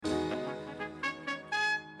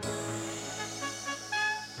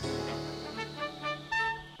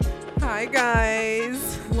Hi,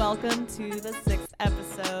 guys. Welcome to the 6th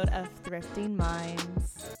episode of Thrifting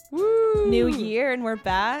Minds. Woo! New year and we're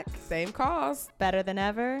back. Same cause. Better than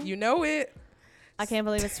ever. You know it. I can't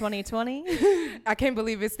believe it's 2020. I can't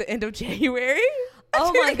believe it's the end of January.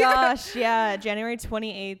 Oh my gosh. Yeah. January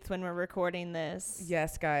 28th when we're recording this.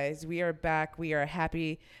 Yes, guys. We are back. We are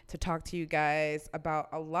happy to talk to you guys about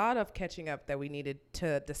a lot of catching up that we needed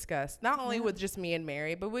to discuss. Not only with just me and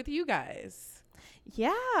Mary, but with you guys.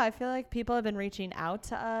 Yeah. I feel like people have been reaching out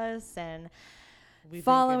to us and We've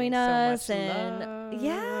following been getting us so much and love.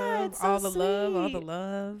 yeah, it's so all the love, all sweet. the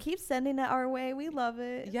love. Keep sending it our way. We love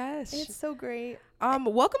it. Yes. It's so great.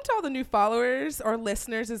 Welcome to all the new followers or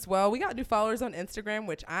listeners as well. We got new followers on Instagram,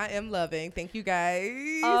 which I am loving. Thank you,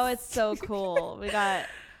 guys. Oh, it's so cool.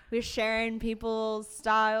 We're sharing people's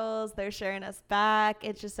styles. They're sharing us back.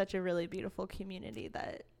 It's just such a really beautiful community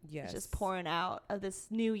that is just pouring out of this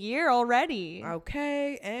new year already.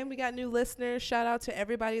 Okay. And we got new listeners. Shout out to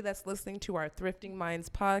everybody that's listening to our Thrifting Minds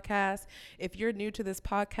podcast. If you're new to this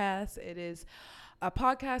podcast, it is a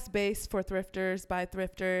podcast based for thrifters by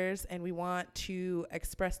thrifters, and we want to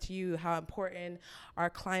express to you how important our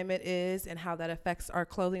climate is and how that affects our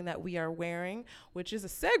clothing that we are wearing, which is a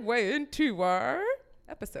segue into our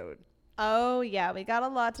episode. Oh, yeah. We got a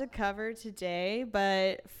lot to cover today,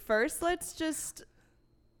 but first let's just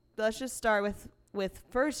start with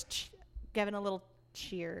first giving a little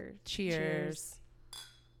cheer. Cheers.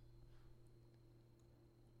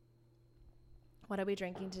 What are we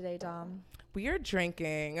drinking today, Dom? We are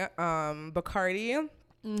drinking Bacardi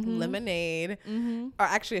lemonade, or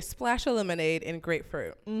actually a splash of lemonade and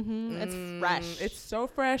grapefruit. It's fresh. It's so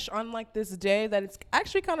fresh on like this day that it's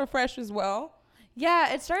actually kind of fresh as well.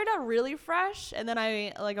 Yeah, it started out really fresh, and then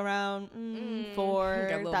I like around 4,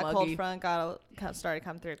 got a little that muggy. cold front started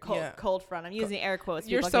coming through. Cold front. I'm using air quotes.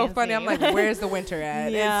 You're People so can't funny. see. I'm like, where's the winter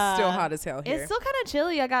at? Yeah. It's still hot as hell here. It's still kind of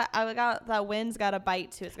chilly. I got that wind's got a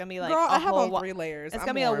bite to it. It's gonna be like Girl, a I have whole on 3 layers. It's I'm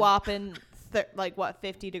gonna be warm. a whopping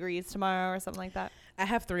 50 degrees tomorrow or something like that. I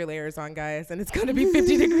have 3 layers on, guys, and it's gonna be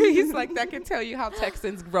 50 degrees. Like that can tell you how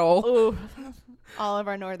Texans roll. Ooh. All of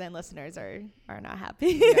our northern listeners are not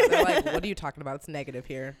happy. Yeah, they're like, what are you talking about? It's negative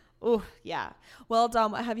here. Ooh, yeah. Well,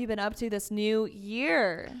 Dom, what have you been up to this new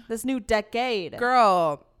year, this new decade?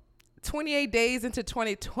 Girl, 28 days into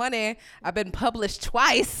 2020, I've been published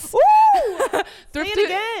twice. Woo! Say it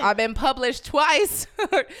again. I've been published twice.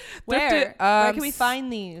 Where can we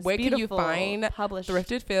find these? Where can you beautiful find published?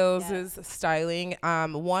 Thrifted Fills' styling?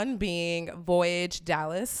 One being Voyage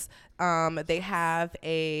Dallas. They have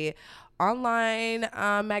a online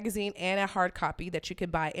magazine and a hard copy that you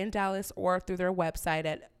can buy in Dallas or through their website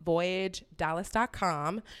at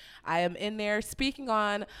voyagedallas.com. I am in there speaking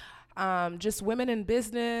on just women in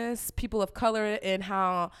business, people of color, and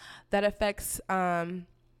how that affects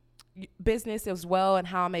business as well, and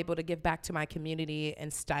how I'm able to give back to my community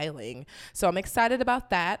and styling. So I'm excited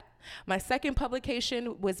about that. My second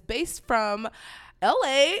publication was based from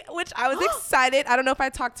LA, which I was excited. I don't know if I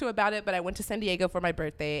talked to about it, but I went to San Diego for my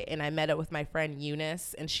birthday and I met up with my friend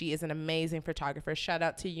Eunice, and she is an amazing photographer. Shout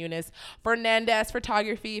out to Eunice Fernandez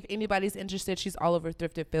Photography. If anybody's interested, she's all over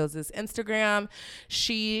Thrifted Fills' Instagram.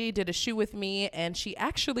 She did a shoot with me, and she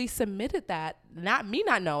actually submitted that, not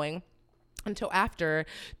knowing until after,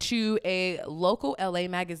 to a local LA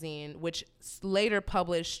magazine, which later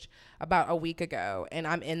published about a week ago, and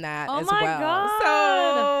I'm in that as well. God.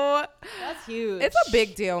 So That's huge. it's a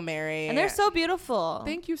big deal, Mary. And they're so beautiful.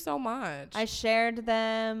 Thank you so much. I shared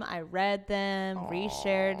them. I read them.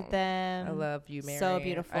 Reshared them. I love you, Mary. So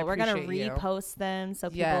beautiful. We're going to repost them so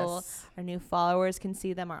people, our new followers, can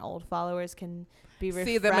see them. Our old followers can be refreshed.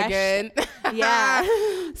 See them again. Yeah.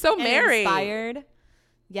 So and Mary, inspired.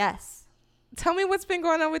 Yes. tell me what's been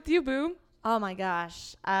going on with you, boo. Oh my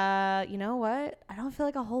gosh. You know what? I don't feel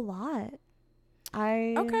like a whole lot.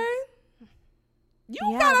 Okay. You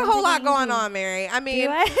Yeah, got I've a been whole lot taking it going easy. on, Mary. I mean,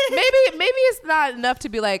 I? maybe it's not enough to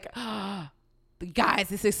be like, guys,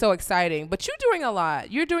 this is so exciting. But you're doing a lot.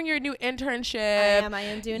 You're doing your new internship. I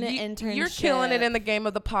am doing an internship. You're killing it in the game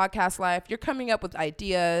of the podcast life. You're coming up with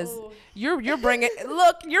ideas. Ooh. You're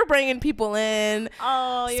bringing people in.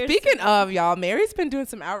 Oh, Speaking of, y'all, Mary's been doing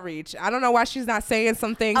some outreach. I don't know why she's not saying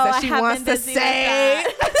some things that she wants to say.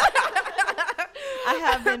 I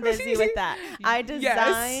have been busy with that. I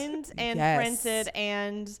designed and printed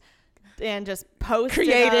and and just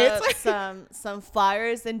posted some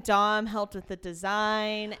flyers, and Dom helped with the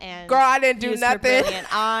design. And girl, I didn't do nothing.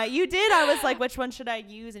 You did. I was like, which one should I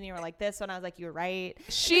use? And you were like, this one. I was like, you're right.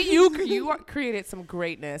 You created some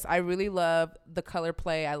greatness. I really love the color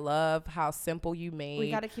play. I love how simple you made.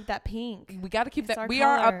 We got to keep that pink. We got to keep that. We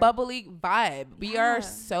are a bubbly vibe. We are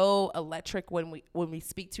so electric when we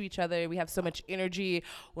speak to each other. We have so much energy.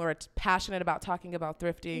 We're passionate about talking about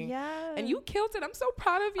thrifting. Yeah. And you killed it. I'm so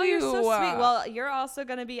proud of you. Oh, you're so sweet. Well, you're also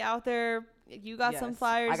going to be out there. You got some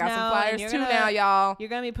flyers now. I got some flyers too now, y'all. You're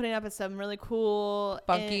going to be putting up at some really cool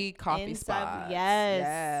funky coffee spots.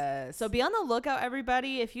 Yes. So be on the lookout,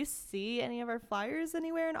 everybody. If you see any of our flyers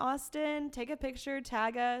anywhere in Austin, take a picture,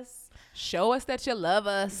 tag us. Show us that you love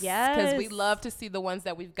us. Yes. Because we love to see the ones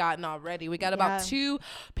that we've gotten already. We got about 2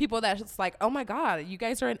 people that's just like, oh my God, you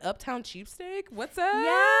guys are in Uptown Cheapsteak? What's up?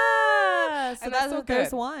 Yeah. So so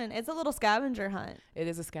there's one. It's a little scavenger hunt. It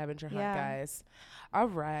is a scavenger hunt, guys. All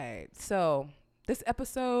right. So this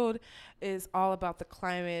episode is all about the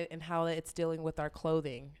climate and how it's dealing with our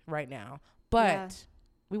clothing right now. But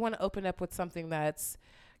we want to open up with something that's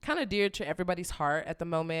kind of dear to everybody's heart at the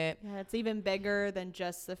moment. Yeah, it's even bigger than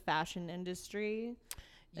just the fashion industry.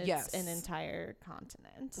 It's an entire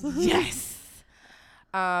continent. Yes.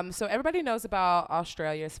 So everybody knows about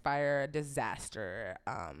Australia's fire disaster.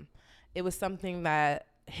 It was something that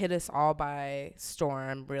hit us all by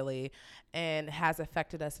storm, really, and has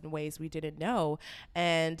affected us in ways we didn't know.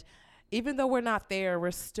 And even though we're not there,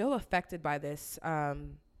 we're still affected by this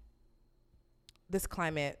this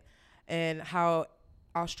climate and how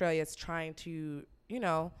Australia is trying to,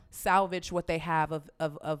 salvage what they have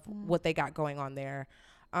of what they got going on there.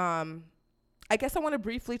 I guess I want to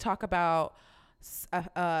briefly talk about,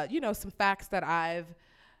 some facts that I've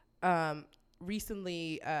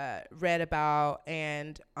recently read about,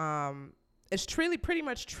 and it's truly pretty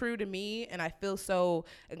much true to me, and I feel so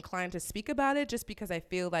inclined to speak about it just because I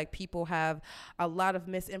feel like people have a lot of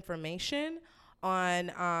misinformation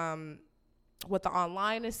on what the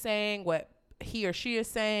online is saying, what he or she is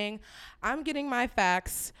saying. I'm getting my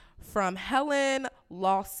facts from Helen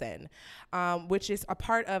Lawson, which is a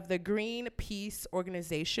part of the Greenpeace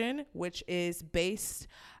organization, which is based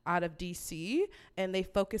out of DC, and they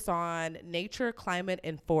focus on nature, climate,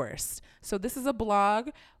 and forest. So this is a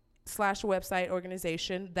blog/website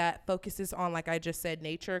organization that focuses on, like I just said,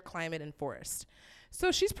 nature, climate, and forest.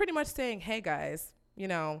 So she's pretty much saying, hey guys,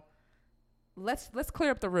 let's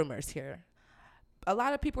clear up the rumors here. A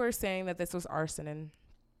lot of people are saying that this was arson,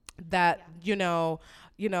 that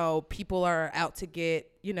people are out to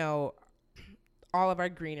get all of our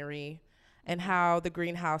greenery, and how the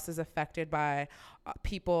greenhouse is affected by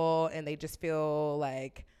people, and they just feel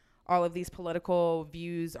like all of these political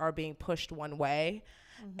views are being pushed one way.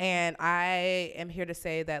 Mm-hmm. And I am here to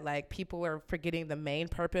say that people are forgetting the main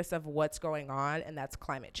purpose of what's going on, and that's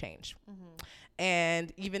climate change. Mm-hmm.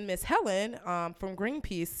 And even Miss Helen from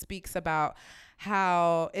Greenpeace speaks about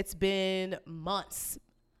how it's been months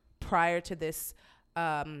prior to this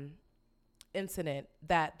incident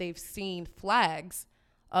that they've seen flags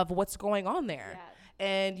of what's going on there.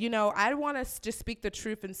 Yeah. And, I want to just speak the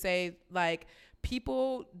truth and say,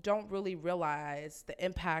 people don't really realize the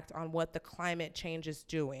impact on what the climate change is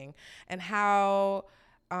doing, and how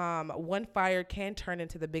one fire can turn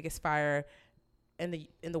into the biggest fire in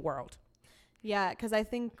the world. Yeah, because I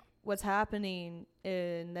think what's happening,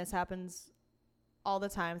 and this happens all the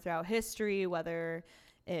time throughout history, whether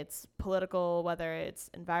it's political, whether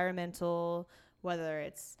it's environmental, whether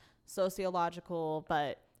it's sociological,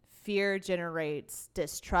 but fear generates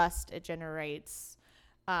distrust. It generates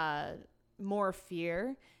more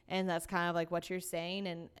fear, and that's kind of like what you're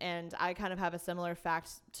saying. And I kind of have a similar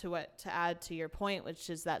fact to add to your point,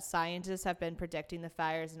 which is that scientists have been predicting the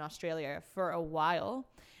fires in Australia for a while.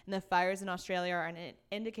 And the fires in Australia are an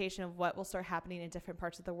indication of what will start happening in different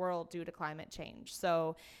parts of the world due to climate change.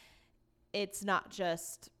 So it's not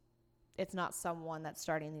someone that's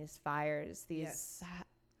starting these fires.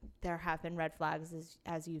 There have been red flags,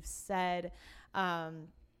 as you've said. And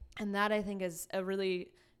that, I think, is a really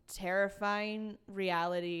terrifying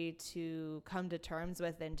reality to come to terms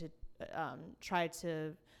with and to try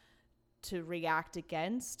to react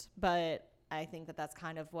against. But I think that that's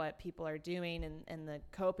kind of what people are doing, and the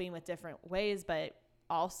coping with different ways. But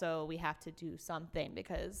also we have to do something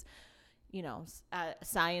because,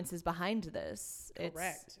 science is behind this.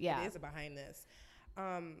 Correct. It is behind this.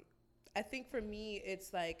 I think for me,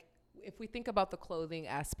 it's if we think about the clothing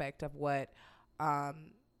aspect of what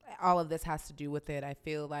all of this has to do with it, I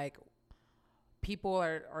feel like people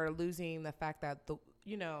are losing the fact that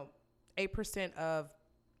 8% of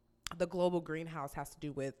the global greenhouse has to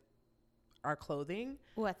do with our clothing.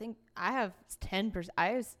 Oh, I think I have 10%.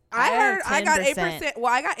 I got 8%.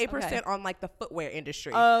 Well, I got 8% on like the footwear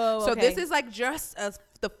industry. Oh, so okay. this is like just as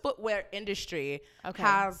the footwear industry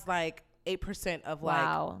has like 8% of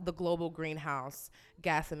like the global greenhouse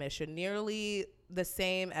gas emission, nearly the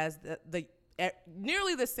same as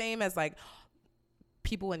nearly the same as like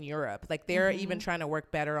people in Europe. Like they're even trying to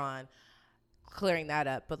work better on clearing that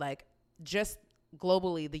up, but like just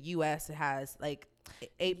globally, the U.S. has like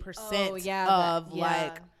 8% of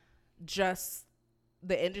like just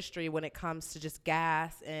the industry when it comes to just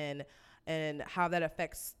gas and how that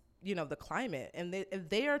affects, you know, the climate. And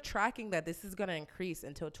they are tracking that this is going to increase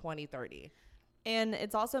until 2030. And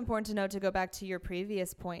it's also important to note, to go back to your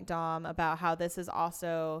previous point, Dom, about how this is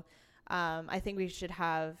also, I think we should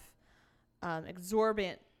have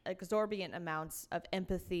exorbitant amounts of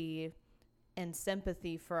empathy and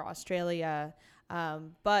sympathy for Australia.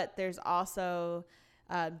 But there's also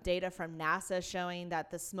data from NASA showing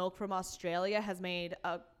that the smoke from Australia has made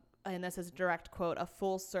and this is a direct quote, a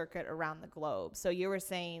full circuit around the globe. So you were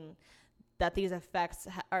saying that these effects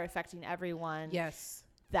are affecting everyone. Yes.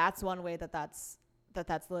 That's one way that's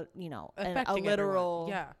you know, a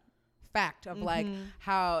literal fact of like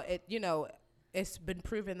how it, you know, it's been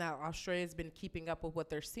proven that Australia's been keeping up with what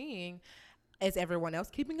they're seeing. Is everyone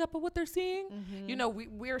else keeping up with what they're seeing? You know,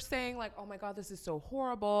 we're saying like, oh my God, this is so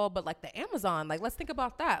horrible. But like the Amazon, like, let's think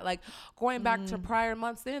about that. Like going back to prior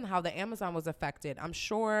months in how the Amazon was affected. I'm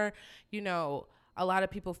sure, you know, a lot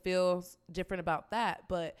of people feel different about that,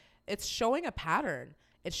 but it's showing a pattern.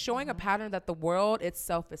 It's showing a pattern that the world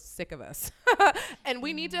itself is sick of us. And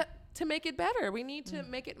we need to make it better. We need to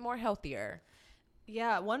make it more healthier.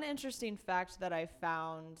 Yeah. One interesting fact that I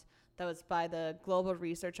found that was by the Global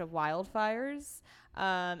Research of Wildfires,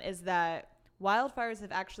 is that wildfires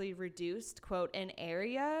have actually reduced, quote, in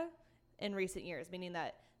area in recent years, meaning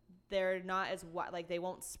that they're not as like they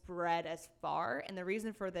won't spread as far. And the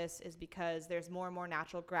reason for this is because there's more and more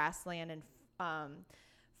natural grassland, and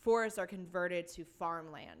forests are converted to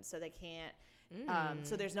farmland, so they can't.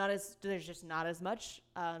 So there's just not as much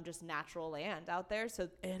just natural land out there. So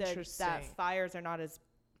that fires are not as,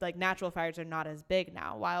 like, natural fires are not as big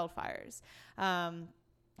now, wildfires.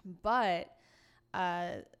 But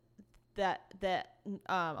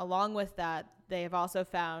along with that, they have also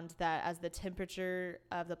found that as the temperature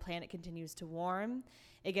of the planet continues to warm,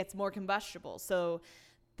 it gets more combustible. So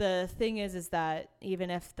the thing is that even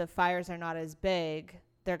if the fires are not as big,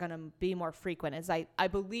 they're going to be more frequent. As I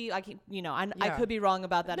believe, I could be wrong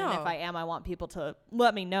about that. No. And if I am, I want people to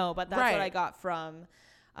let me know. But that's what I got from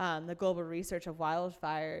the Global Research of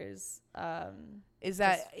Wildfires. Is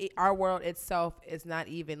that our world itself is not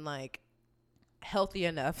even like healthy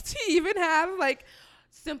enough to even have like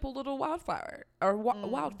simple little wildfire or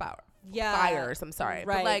wildfire fires. I'm sorry,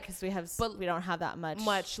 right? Because we don't have that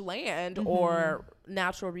much land or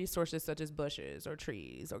natural resources such as bushes or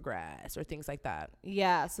trees or grass or things like that.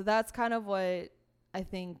 Yeah, so that's kind of what I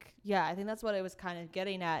think. Yeah, I think that's what it was kind of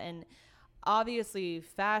getting at. And obviously,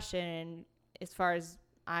 fashion, as far as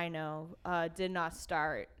I know, did not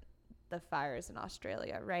start the fires in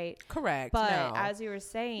Australia, right? Correct. But as you were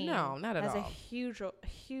saying, no, not at all. As a huge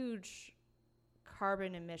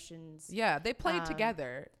carbon emissions. Yeah, they played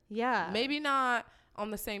together. Yeah. Maybe not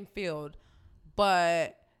on the same field,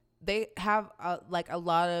 but they have a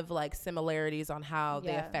lot of like similarities on how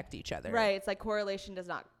they affect each other. Right. It's like correlation does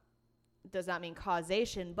not mean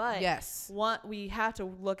causation, but yes, we have to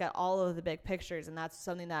look at all of the big pictures, and that's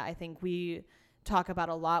something that I think we talk about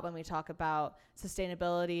a lot when we talk about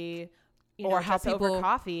sustainability, or how people over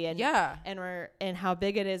coffee and how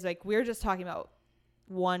big it is. Like, we're just talking about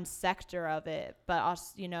one sector of it, but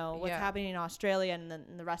what's happening in Australia and then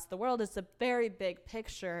the rest of the world is a very big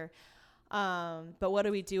picture. But what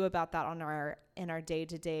do we do about that in our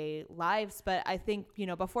day-to-day lives? But I think,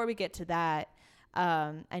 before we get to that,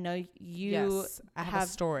 I know you have a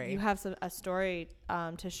story. You have a story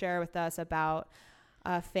to share with us about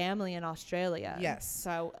family in Australia. Yes.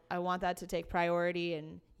 So I want that to take priority,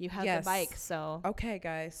 and you have the mic. So okay,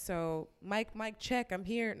 guys. So mic check. I'm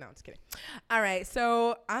here. No, I'm just kidding. All right.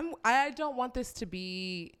 So I don't want this to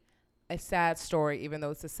be a sad story, even though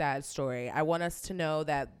it's a sad story. I want us to know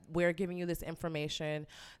that we're giving you this information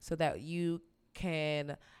so that you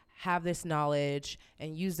can have this knowledge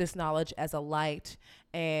and use this knowledge as a light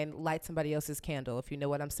and light somebody else's candle, if you know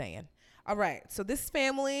what I'm saying. All right. So this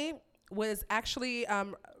family was actually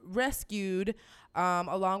rescued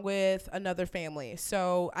along with another family.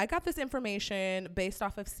 So I got this information based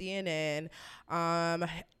off of CNN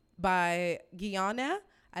by Guyana.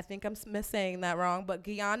 I think I'm saying that wrong, but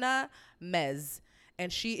Guyana Mez.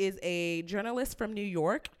 And she is a journalist from New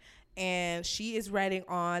York. and she is writing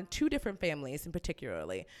on 2 different families in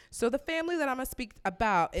particularly. So the family that I'm going to speak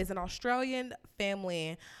about is an Australian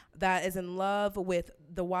family that is in love with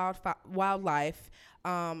the wildlife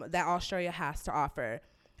that Australia has to offer.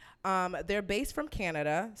 They're based from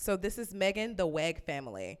Canada. So this is Megan, the Weg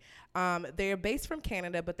family. They're based from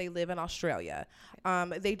Canada, but they live in Australia.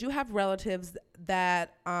 They do have relatives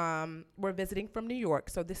that were visiting from New York.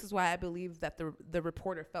 So this is why I believe that the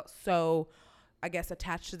reporter felt so, I guess,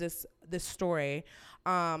 attached to this story.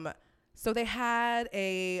 So they had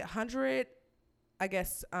 100, I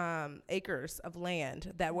guess, acres of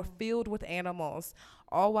land that were filled with animals,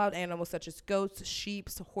 all wild animals such as goats, sheep,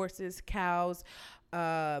 horses, cows.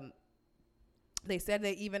 They said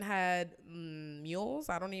they even had mules.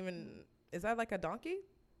 Is that like a donkey?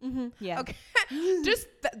 Mm-hmm. Yeah. Okay.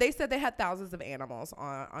 They said they had thousands of animals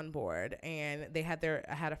on board, and they had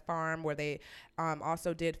a farm where they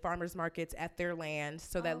also did farmers markets at their land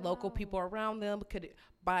so that local people around them could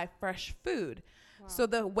buy fresh food. Wow. So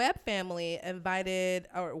the Weg family invited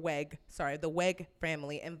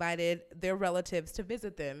their relatives to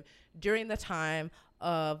visit them during the time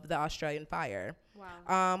of the Australian fire.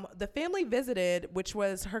 Wow. The family visited, which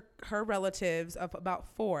was her relatives of about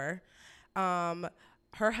 4.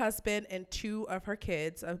 Her husband and 2 of her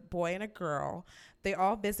kids, a boy and a girl. They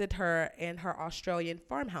all visit her in her Australian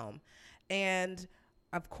farm home. And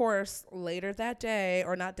of course, later that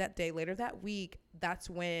week, that's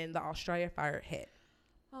when the Australia fire hit.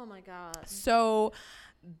 Oh my God. So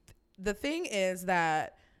the thing is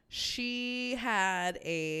that she had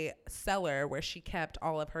a cellar where she kept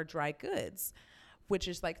all of her dry goods, which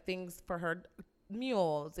is like things for her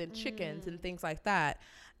mules and chickens and things like that.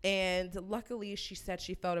 And luckily, she said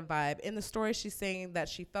she felt a vibe. In the story, she's saying that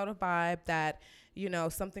she felt a vibe that,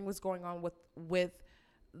 something was going on with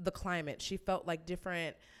the climate. She felt like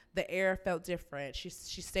different. The air felt different. She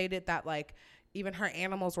stated that, like, even her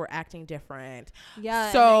animals were acting different.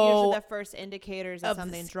 Yeah, so and usually the first indicators of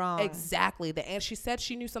something's wrong. Exactly. And she said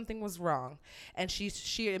she knew something was wrong. And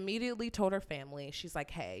she immediately told her family, she's like,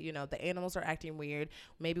 hey, the animals are acting weird.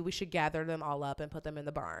 Maybe we should gather them all up and put them in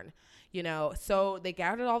the barn. So they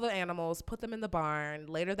gathered all the animals, put them in the barn.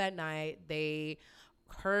 Later that night, they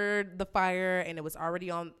heard the fire, and it was already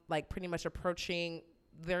on, like, pretty much approaching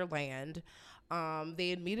their land.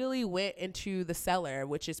 They immediately went into the cellar,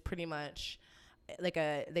 which is pretty much like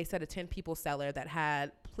they said a 10 people cellar that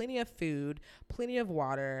had plenty of food, plenty of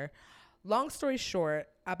water. Long story short,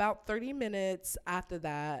 about 30 minutes after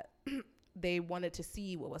that, they wanted to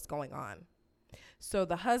see what was going on. So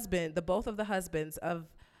both of the husbands of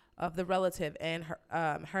the relative and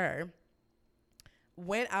her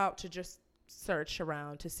went out to just search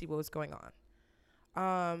around to see what was going on.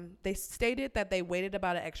 They stated that they waited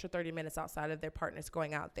about an extra 30 minutes outside of their partners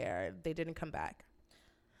going out there. They didn't come back.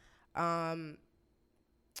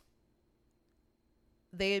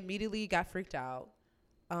 They immediately got freaked out.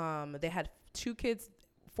 They had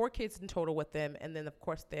 4 kids in total with them, and then, of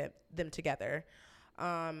course, them together.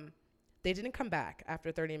 They didn't come back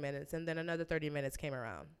after 30 minutes, and then another 30 minutes came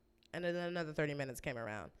around, and then another 30 minutes came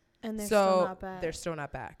around. And they're still not back. They're still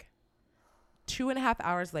not back. 2.5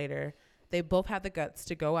 hours later, they both had the guts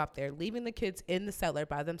to go up there, leaving the kids in the cellar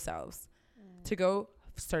by themselves to go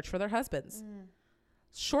search for their husbands.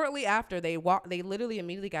 Shortly after, they literally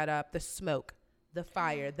immediately got up. The smoke, the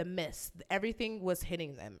fire, the mist, everything was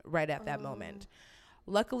hitting them right at that moment.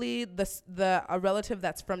 Luckily, a relative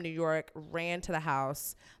that's from New York ran to the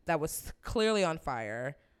house that was clearly on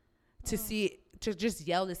fire to just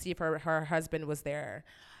yell to see if her husband was there.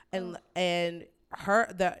 And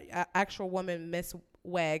the actual woman, Miss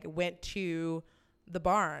Weg, went to the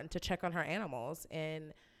barn to check on her animals,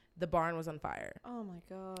 and the barn was on fire. Oh my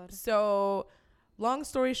God. So long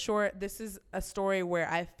story short, this is a story where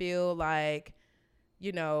I feel like,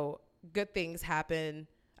 good things happen.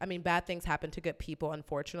 I mean, bad things happen to good people.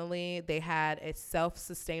 Unfortunately, they had a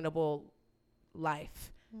self-sustainable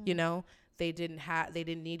life. They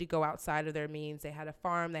didn't need to go outside of their means. They had a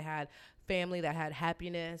farm. They had family that had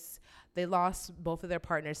happiness. They lost both of their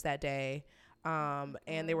partners that day.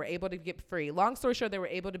 And they were able to get free. Long story short, they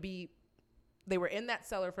were in that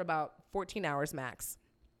cellar for about 14 hours max.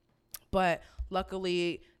 But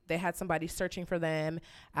luckily, they had somebody searching for them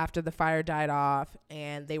after the fire died off,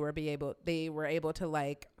 and they were able to,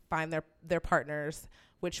 like, find their partners,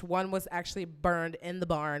 which one was actually burned in the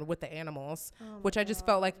barn with the animals, which I just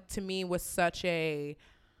felt like, to me, was such a,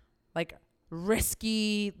 like,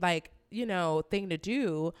 risky, like, thing to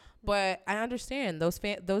do. But I understand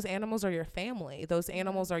those animals are your family. Those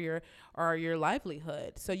animals are your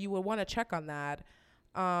livelihood. So you would want to check on that.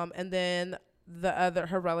 And then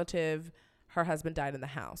her relative, her husband died in the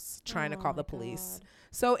house trying to call the police. God.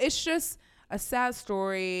 So it's just a sad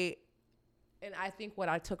story. And I think what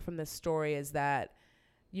I took from this story is that,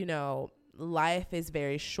 you know, life is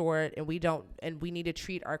very short, and we need to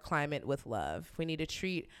treat our climate with love. We need to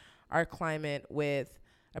treat our climate with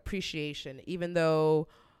appreciation, even though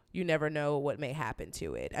you never know what may happen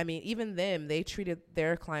to it. I mean, even them, they treated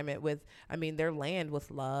their climate with, I mean, their land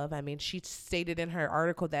with love. I mean, she stated in her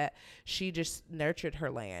article that she just nurtured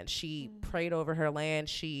her land. She prayed over her land.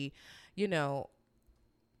 She, you know,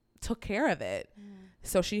 took care of it.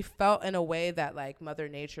 So she felt in a way that like Mother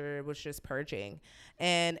Nature was just purging.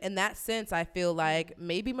 And in that sense, I feel like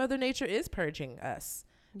maybe Mother Nature is purging us.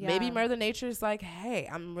 Yeah. Maybe Mother Nature is like, hey,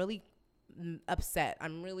 I'm really upset.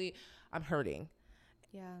 I'm hurting.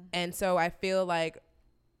 Yeah. And so I feel like,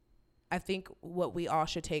 I think what we all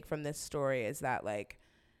should take from this story is that, like,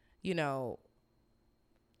 you know,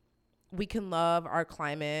 we can love our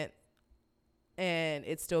climate and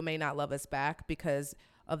it still may not love us back because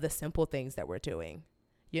of the simple things that we're doing.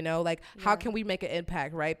 You know, like, how can we make an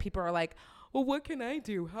impact, right? People are like, well, what can I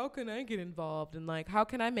do? How can I get involved? And like, how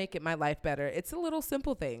can I make it my life better? It's the little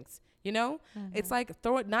simple things, you know? It's like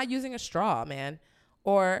not using a straw, man.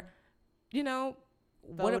 Or, you know,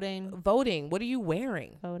 voting. What are you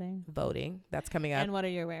wearing? Voting. That's coming up. And what are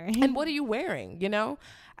you wearing? And what are you wearing? You know,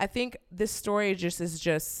 I think this story is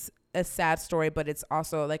just a sad story, but it's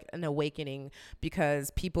also like an awakening because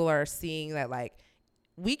people are seeing that, like,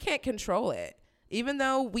 we can't control it. Even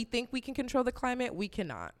though we think we can control the climate, we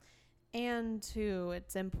cannot. And too,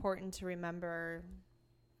 it's important to remember,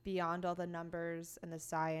 beyond all the numbers and the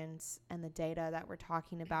science and the data that we're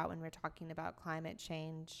talking about when we're talking about climate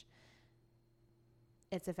change,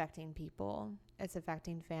 it's affecting people. It's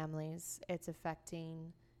affecting families. It's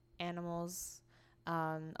affecting animals.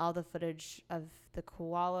 All the footage of the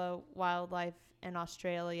koala wildlife in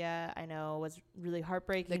Australia, I know, was really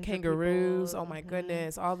heartbreaking. The kangaroos, oh my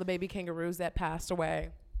goodness, all the baby kangaroos that passed away.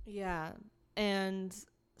 Yeah. And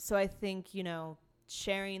so I think, you know,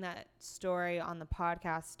 sharing that story on the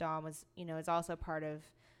podcast, Dom, was, you know, is also part of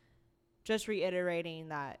just reiterating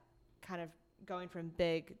that kind of going from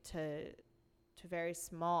big to very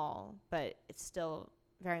small, but it still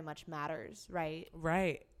very much matters, right?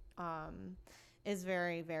 Right. Is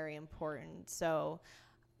very, very important. So,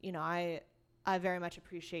 you know, I very much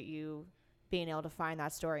appreciate you being able to find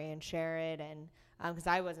that story and share it. And because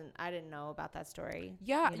I didn't know about that story.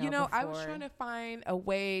 Yeah, you know, I was trying to find a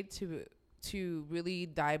way to really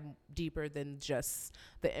dive deeper than just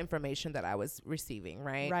the information that I was receiving,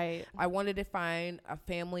 right? Right. I wanted to find a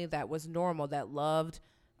family that was normal, that loved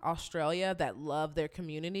Australia, that loved their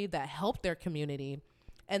community, that helped their community.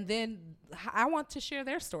 And then I want to share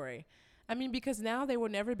their story. I mean, because now they will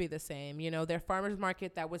never be the same. You know, their farmers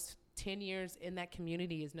market that was 10 years in that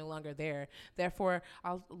community is no longer there. Therefore,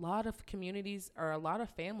 a lot of communities or a lot of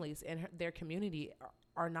families in their community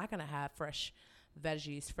are not going to have fresh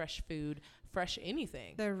veggies, fresh food, fresh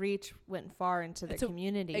anything. Their reach went far into the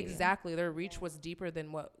community. Exactly. Their reach was deeper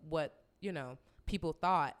than what, you know, people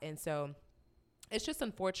thought. And so it's just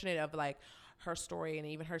unfortunate of like her story and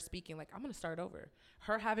even her speaking, like, I'm going to start over.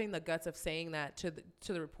 Her having the guts of saying that to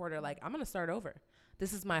the reporter, like, I'm going to start over.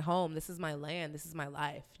 This is my home. This is my land. This is my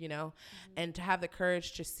life, you know, and to have the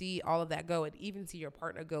courage to see all of that go and even see your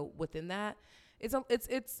partner go within that.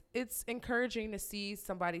 It's encouraging to see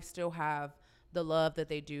somebody still have the love that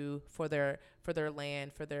they do for their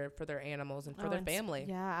land, for their animals and for their family.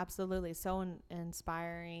 Yeah, absolutely. So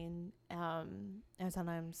inspiring. And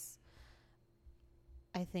sometimes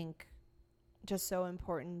I think just so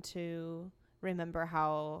important to remember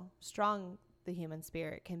how strong the human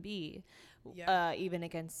spirit can be, even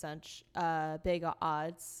against such big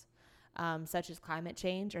odds, such as climate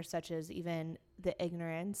change or such as even the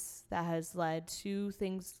ignorance that has led to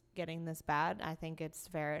things getting this bad. I think it's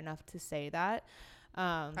fair enough to say that.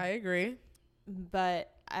 I agree.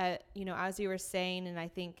 But, you know, as you were saying, and I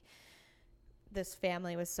think this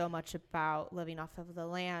family was so much about living off of the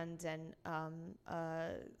land and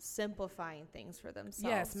simplifying things for themselves.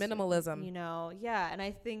 Yes, minimalism. You know, yeah. And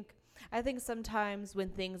I think sometimes when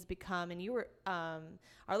things become, and you were,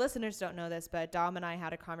 our listeners don't know this, but Dom and I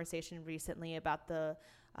had a conversation recently about the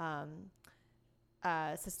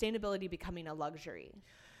sustainability becoming a luxury.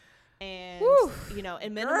 And, you know,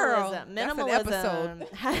 and minimalism,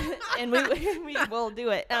 and we will do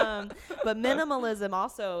it. But minimalism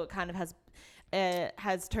also kind of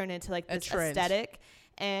has turned into like this aesthetic.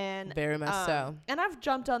 And very much so. And I've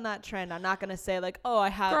jumped on that trend. I'm not going to say like, oh, I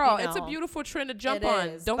have. Girl, you know, it's a beautiful trend to jump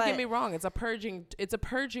on. Don't get me wrong. It's a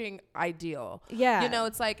purging ideal. Yeah. You know,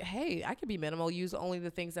 it's like, hey, I can be minimal, use only the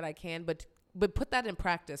things that I can, but but put that in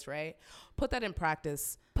practice, right? Put it in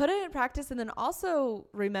practice, and then also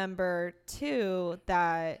remember too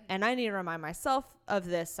that, and I need to remind myself of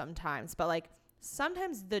this sometimes, but like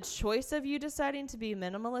sometimes the choice of you deciding to be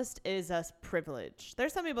minimalist is a privilege.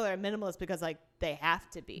 There's some people that are minimalist because like they have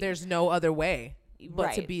to be. There's no other way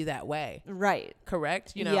but to be that way. Right.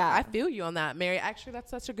 Correct? You know, I feel you on that, Mary. Actually,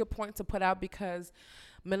 that's such a good point to put out, because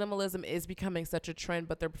minimalism is becoming such a trend,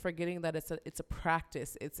 but they're forgetting that it's a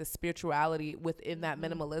practice. It's a spirituality within that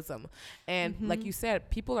minimalism. And like you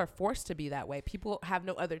said, people are forced to be that way. People have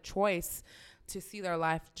no other choice to see their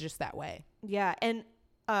life just that way. Yeah. And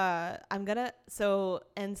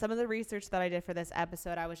in some of the research that I did for this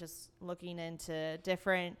episode, I was just looking into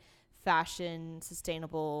different fashion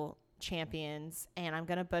sustainable champions, and I'm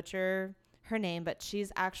gonna butcher her name, but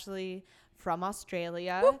she's actually from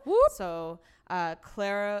Australia. Whoop, whoop. So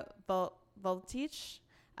Clara Vultich,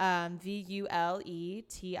 Vuletich.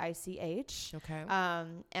 Okay.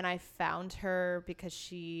 And I found her because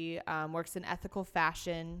she works in ethical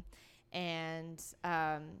fashion, and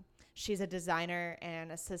she's a designer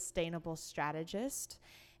and a sustainable strategist.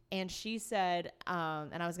 And she said,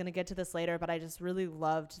 and I was going to get to this later, but I just really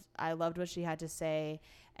loved what she had to say.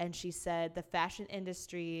 And she said the fashion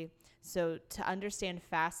industry, so to understand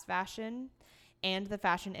fast fashion and the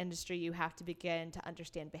fashion industry, you have to begin to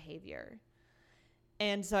understand behavior.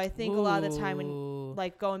 And so I think a lot of the time when,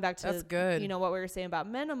 like, going back to, you know, what we were saying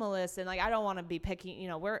about minimalists, and like, I don't want to be picking, you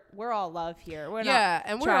know, we're all love here. We're not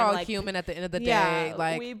and we're all like, human at the end of the day.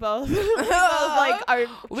 Like we both like are.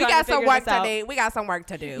 We got some work to do. We got some work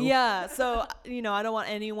to do. Yeah. So, you know, I don't want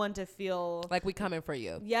anyone to feel like we coming for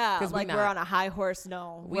you. Yeah. Like we're on a high horse.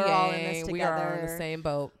 No, we're all in this together. We are on the same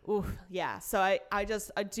boat. Ooh, yeah. So I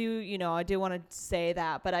do want to say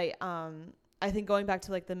that, but I think going back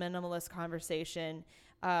to like the minimalist conversation,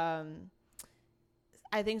 I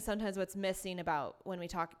think sometimes what's missing about when we're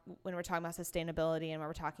talking about sustainability and when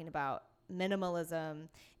we're talking about minimalism,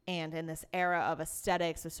 and in this era of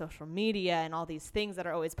aesthetics of social media and all these things that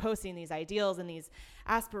are always posting these ideals and these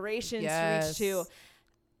aspirations to reach to,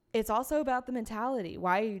 it's also about the mentality.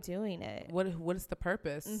 Why are you doing it? What is the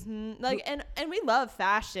purpose? Mm-hmm. Like, and we love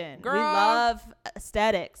fashion. Girl, we love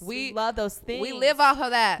aesthetics. We love those things. We live off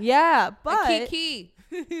of that. Yeah, but key.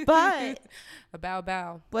 But a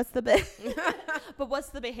bow. What's the what's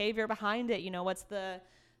the behavior behind it? You know, that's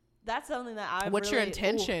something that I've what's your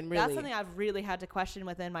intention? Really, that's something I've really had to question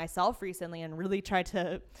within myself recently, and really try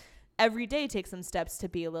to every day take some steps to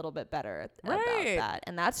be a little bit better about that.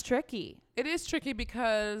 And that's tricky. It is tricky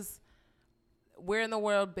because we're in the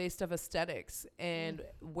world based of aesthetics, and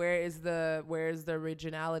where is the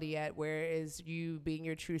originality at? Where is you being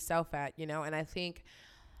your true self at? You know, and I think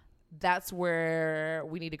that's where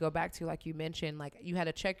we need to go back to, like you mentioned, like you had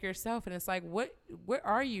to check yourself, and it's like, where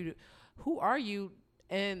are you? Who are you?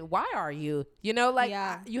 And why are you? You know, like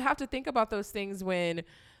you have to think about those things when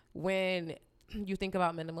you think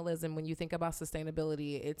about minimalism, when you think about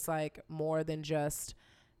sustainability. It's like more than just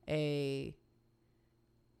a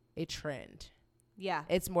trend. Yeah.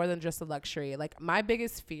 It's more than just a luxury. Like my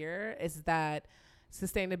biggest fear is that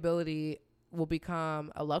sustainability will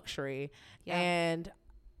become a luxury. Yeah. And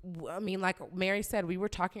I mean, like Mary said, we were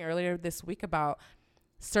talking earlier this week about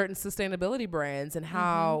certain sustainability brands and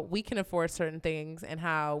how we can afford certain things and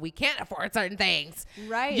how we can't afford certain things.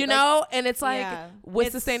 Right. You know, and it's like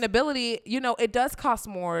with sustainability, you know, it does cost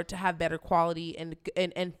more to have better quality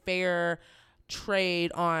and fair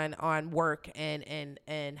trade on work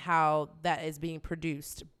and how that is being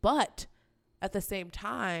produced. But at the same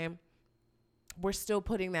time, we're still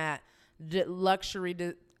putting that luxury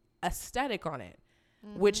aesthetic on it,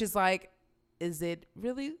 which is like, is it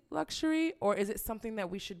really luxury, or is it something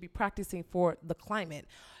that we should be practicing for the climate?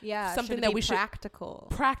 Yeah, something that we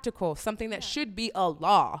practical, something that should be a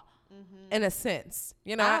law in a sense.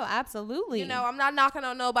 You know, absolutely. You know, I'm not knocking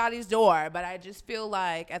on nobody's door, but I just feel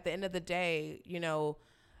like at the end of the day, you know,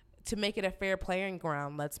 to make it a fair playing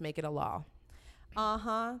ground, let's make it a law.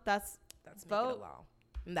 That's vote. Make it a law.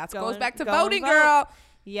 And that goes back to voting, girl.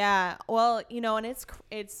 Yeah. Well, you know, and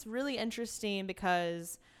it's really interesting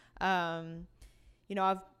because you know,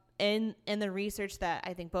 I've in the research that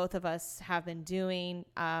I think both of us have been doing,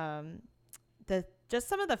 just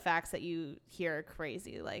some of the facts that you hear are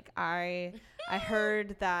crazy. Like I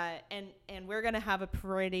heard that, and we're gonna have a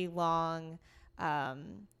pretty long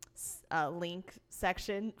link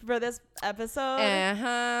section for this episode.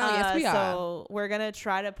 Yes, we are. So we're gonna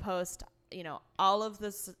try to post all of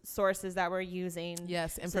the sources that we're using.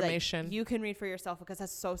 Yes, information. So that you can read for yourself, because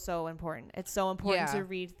that's so important. It's so important to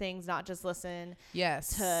read things, not just listen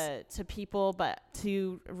to people, but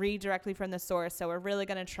to read directly from the source. So we're really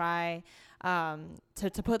going to try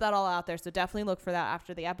to put that all out there. So definitely look for that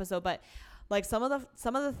after the episode. But like some of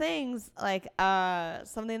the things, like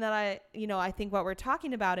something that I think what we're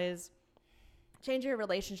talking about is change your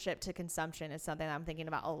relationship to consumption is something that I'm thinking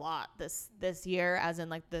about a lot this year, as in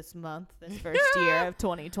like this month, this first year of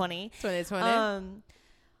 2020.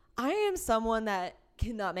 I am someone that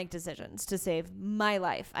cannot make decisions to save my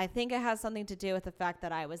life. I think it has something to do with the fact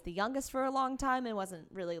that I was the youngest for a long time and wasn't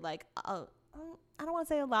really like, I don't want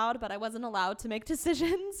to say allowed, but I wasn't allowed to make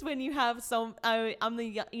decisions when you have I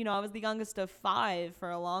was the youngest of 5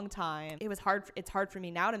 for a long time. It's hard for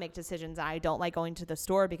me now to make decisions. I don't like going to the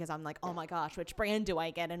store because I'm like, oh my gosh, which brand do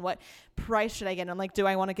I get and what price should I get? And I'm like, do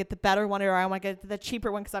I want to get the better one or I want to get the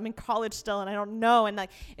cheaper one because I'm in college still and I don't know. And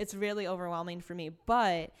like, it's really overwhelming for me.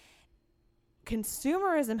 But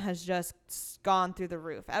consumerism has just gone through the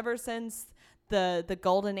roof ever since the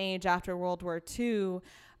golden age after World War II.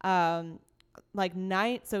 I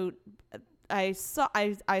saw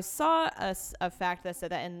a fact that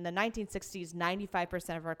said that in the 1960s,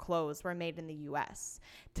 95% of our clothes were made in the U.S.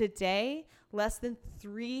 Today, less than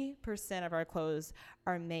 3% of our clothes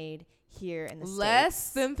are made here in the States. Less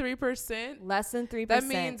than 3%? Less than 3%. That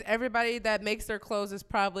means everybody that makes their clothes is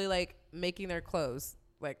probably like making their clothes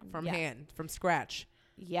like from hand, from scratch.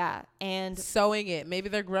 Yeah. And sewing it. Maybe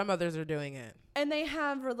their grandmothers are doing it. And they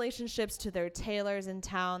have relationships to their tailors in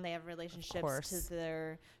town. They have relationships to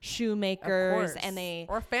their shoemakers,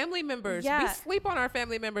 or family members. Yeah. We sleep on our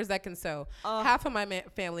family members that can sew. Half of my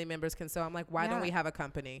family members can sew. I'm like, why don't we have a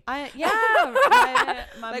company? My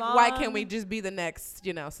like, mom, why can't we just be the next,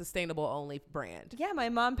 sustainable only brand? Yeah, my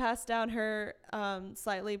mom passed down her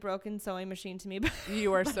slightly broken sewing machine to me.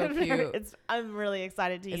 You are so cute. I'm really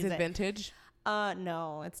excited to use it. Is it vintage?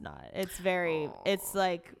 No, it's not. It's very. It's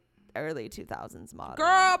like early 2000s model.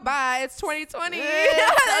 Girl, bye. It's 2020. So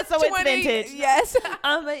it's vintage. Yes.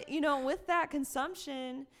 But with that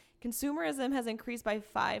consumerism has increased by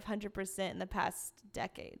 500% in the past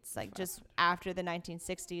decades. Like just after the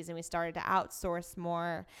 1960s, and we started to outsource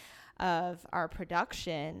more of our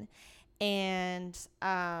production. And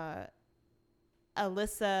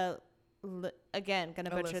Alyssa, again, gonna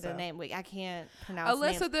butcher the name. I can't pronounce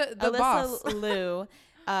Alyssa, names. the boss. Liu,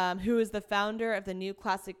 who is the founder of the New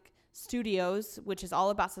Classic Studios, which is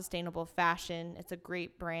all about sustainable fashion. It's a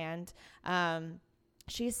great brand.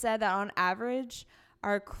 She said that on average,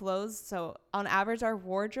 our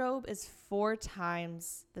wardrobe is 4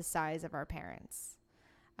 times the size of our parents.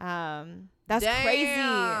 That's crazy.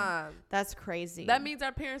 That's crazy. That means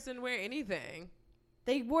our parents didn't wear anything.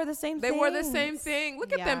 They wore the same thing. They wore the same thing.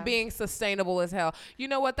 Look at them being sustainable as hell. You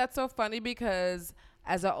know what? That's so funny because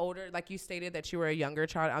as an older, like you stated that you were a younger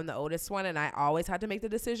child, I'm the oldest one, and I always had to make the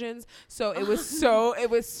decisions. So it was so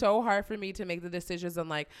hard for me to make the decisions. I'm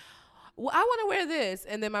like, well, I want to wear this.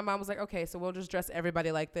 And then my mom was like, okay, so we'll just dress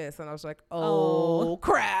everybody like this. And I was like, oh.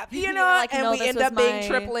 crap. Like, and no, we end up being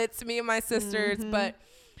triplets, me and my sisters. Mm-hmm. But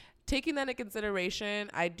taking that into consideration,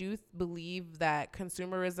 I do believe that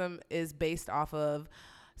consumerism is based off of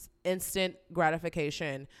instant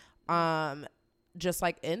gratification, just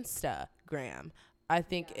like Instagram. I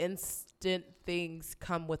think instant things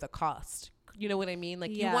come with a cost. You know what I mean?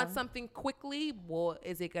 Like, you want something quickly. Well,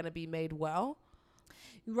 is it going to be made well?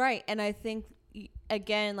 Right. And I think,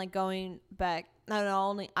 again, like going back,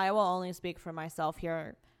 I will only speak for myself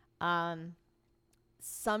here.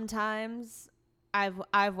 Sometimes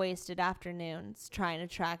I've wasted afternoons trying to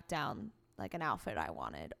track down like an outfit I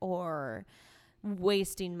wanted, or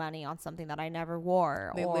wasting money on something that I never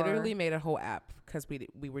wore. They literally made a whole app because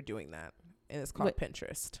we were doing that, and it's called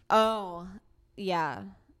Pinterest. Oh, yeah.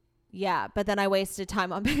 Yeah, but then I wasted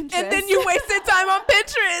time on Pinterest. And then you wasted time on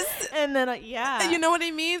Pinterest. And then, You know what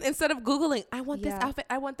I mean? Instead of Googling, I want this outfit,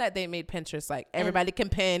 I want that. They made Pinterest like everybody can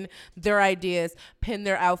pin their ideas, pin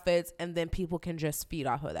their outfits, and then people can just feed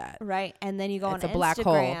off of that. Right. And then you go on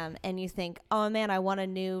Instagram and you think, oh, man, I want a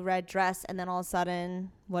new red dress. And then all of a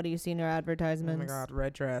sudden, what do you see in your advertisements? Oh, my God,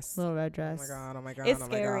 red dress. Little red dress. Oh, my God. It's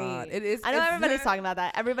scary. My God. It is. I know everybody's talking about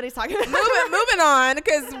that. Everybody's talking about moving on,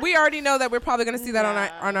 because we already know that we're probably going to see that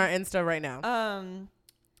on our Insta right now.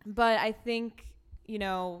 But I think,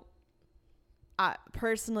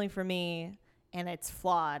 personally for me, and it's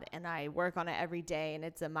flawed, and I work on it every day, and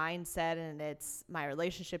it's a mindset, and it's my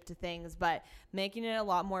relationship to things, but making it a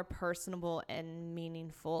lot more personable and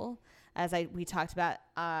meaningful, as we talked about,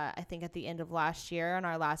 I think at the end of last year on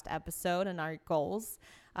our last episode and our goals,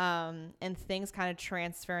 and things kind of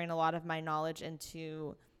transferring a lot of my knowledge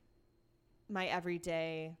into my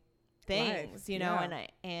everyday things, you know,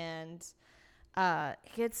 and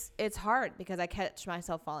it's hard because I catch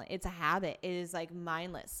myself falling. It's a habit. It is like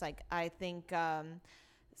mindless. Like I think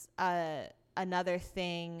another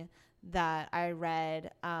thing that I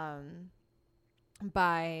read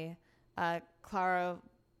by Clara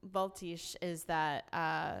Voltisch is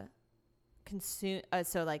that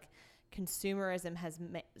consumerism has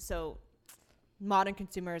modern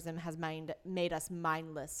consumerism has made us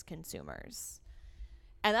mindless consumers.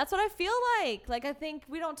 And that's what I feel like. Like, I think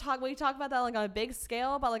we talk about that like on a big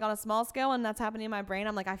scale, but like on a small scale, and that's happening in my brain.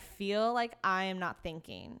 I'm like, I feel like I am not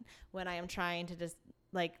thinking when I am trying to just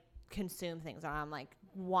like consume things, or I'm like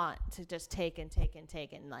want to just take and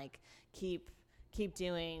like keep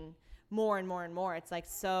doing more and more and more. It's like,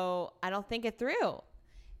 so I don't think it through,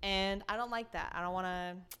 and I don't like that. I don't want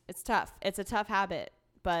to. It's tough. It's a tough habit,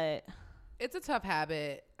 but it's a tough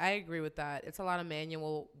habit. I agree with that. It's a lot of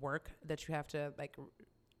manual work that you have to like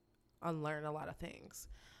unlearn a lot of things.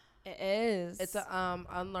 It is. It's a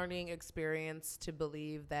unlearning experience to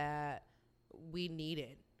believe that we need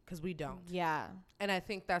it, because we don't. Yeah. And I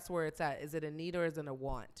think that's where it's at. Is it a need or is it a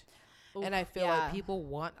want? Oof, and I feel like people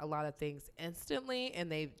want a lot of things instantly,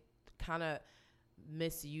 and they kind of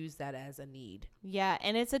misuse that as a need. Yeah,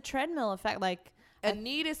 and it's a treadmill effect. Like a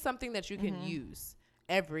need is something that you can use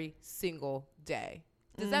every single day.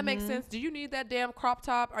 Does that make sense? Do you need that damn crop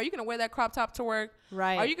top? Are you going to wear that crop top to work?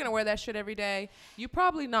 Right. Are you going to wear that shit every day? You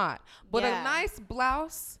probably not. But a nice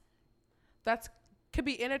blouse could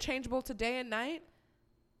be interchangeable to day and night.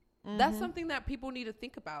 That's something that people need to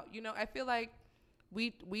think about. You know, I feel like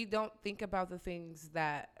we don't think about the things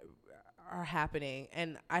that are happening.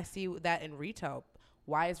 And I see that in retail.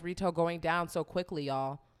 Why is retail going down so quickly,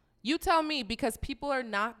 y'all? You tell me, because people are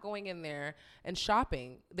not going in there and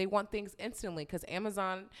shopping. They want things instantly, because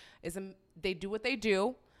Amazon they do what they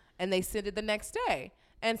do and they send it the next day.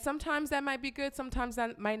 And sometimes that might be good. Sometimes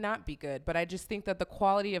that might not be good. But I just think that the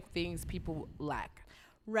quality of things people lack.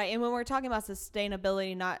 Right. And when we're talking about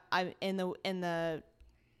sustainability, not in the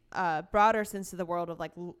broader sense of the world of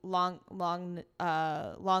like long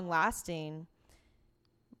lasting,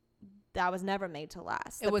 that was never made to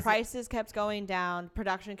last. The prices kept going down,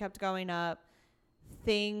 production kept going up,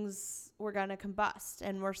 things were going to combust.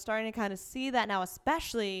 And we're starting to kind of see that now,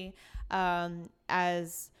 especially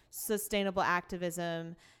as sustainable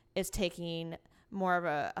activism is taking more of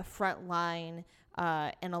a front line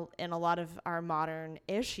in a lot of our modern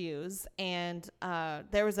issues. And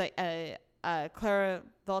there was a Clara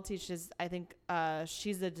Voltisch, I think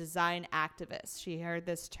she's a design activist. She heard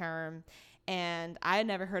this term, and I had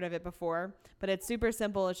never heard of it before, but it's super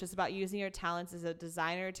simple. It's just about using your talents as a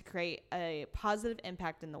designer to create a positive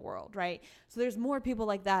impact in the world, right? So there's more people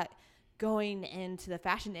like that going into the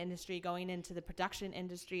fashion industry, going into the production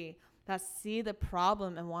industry, that see the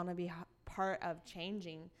problem and want to be part of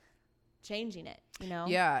changing it, you know?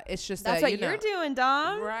 Yeah, it's just that's what you're doing,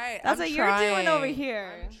 Dom. Right. That's what you're doing over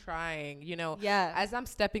here. I'm trying, you know. Yeah. As I'm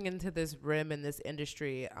stepping into this rim in this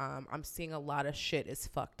industry, I'm seeing a lot of shit is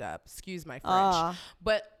fucked up. Excuse my French.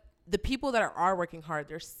 But the people that are working hard,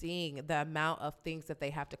 they're seeing the amount of things that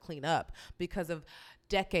they have to clean up because of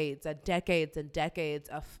decades and decades and decades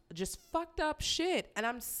of just fucked up shit. And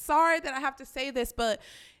I'm sorry that I have to say this, but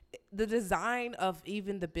the design of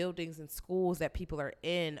even the buildings and schools that people are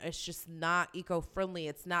in, it's just not eco-friendly.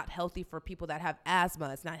 It's not healthy for people that have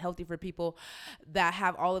asthma. It's not healthy for people that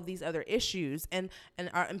have all of these other issues. And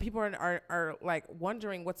people are like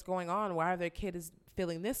wondering what's going on. Why are their kid is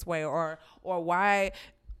feeling this way, or why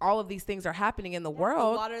all of these things are happening in the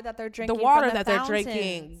world. The water that they're drinking. The water that they're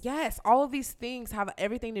drinking. Yes, all of these things have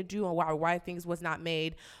everything to do on why things was not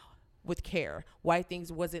made with care. Why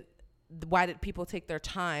did people take their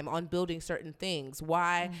time on building certain things?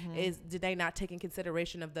 Why did they not take in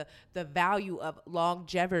consideration of the value of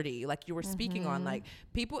longevity, like you were speaking on? Like,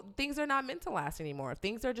 things are not meant to last anymore.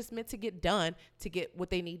 Things are just meant to get done to get what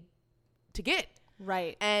they need to get.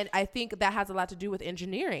 Right. And I think that has a lot to do with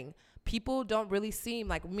engineering. People don't really seem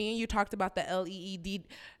like, me and you talked about the LEED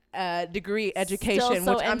degree education,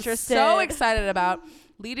 which I'm so excited about.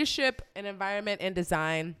 Leadership and environment and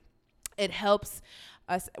design. It helps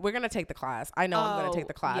us. We're going to take the class. I know I'm going to take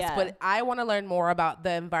the class, but I want to learn more about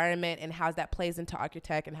the environment and how that plays into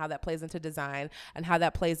architect and how that plays into design and how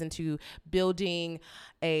that plays into building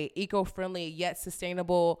a eco-friendly yet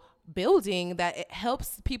sustainable building that it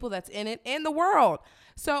helps people that's in it in the world.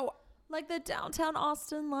 So like the downtown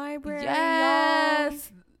Austin library.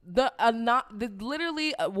 Yes. The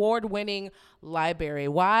literally award-winning library.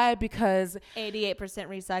 Why? Because 88%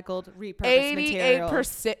 recycled, repurposed material.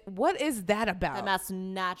 88%. What is that about? The most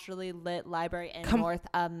naturally lit library in North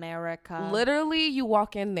America. Literally, you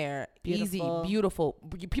walk in there, beautiful. Easy, beautiful.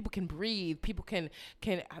 People can breathe. People can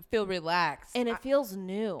feel relaxed. And it feels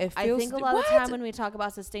new. I think a lot of the time when we talk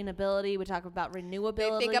about sustainability, we talk about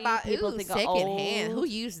renewability. They think about, people think secondhand. Who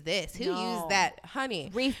used this? Who used that?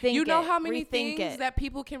 Honey, rethink you know it. how many Rethink things it. that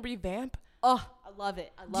people can revamp? Oh, I love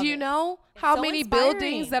it. Do you know how many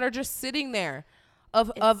buildings that are just sitting there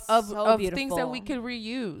of things that we could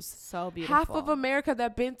reuse? So beautiful. Half of America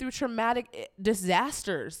that been through traumatic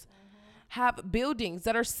disasters have buildings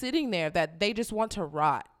that are sitting there that they just want to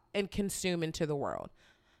rot and consume into the world,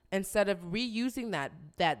 instead of reusing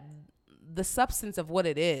that the substance of what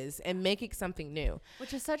it is and making something new.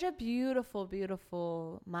 Which is such a beautiful,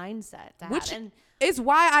 beautiful mindset to Which have. And is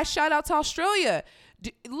why I shout out to Australia.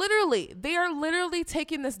 Literally, they are literally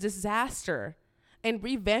taking this disaster and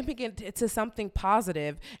revamping it to something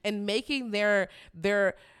positive and making their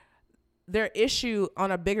issue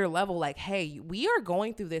on a bigger level. Like, hey, we are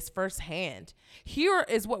going through this firsthand. Here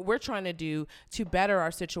is what we're trying to do to better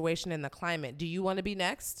our situation in the climate. Do you want to be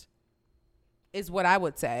next? Is what I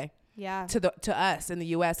would say. Yeah. To us in the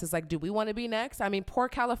U.S. is like, do we want to be next? I mean, poor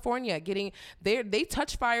California they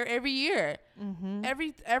touch fire every year.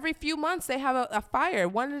 Mm-hmm. Every few months they have a fire.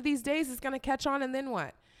 One of these days it's going to catch on, and then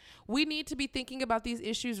what? We need to be thinking about these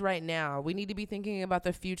issues right now. We need to be thinking about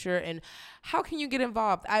the future and how can you get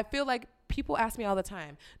involved? I feel like people ask me all the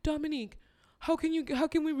time, Dominique, how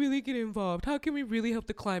can we really get involved? How can we really help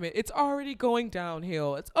the climate? It's already going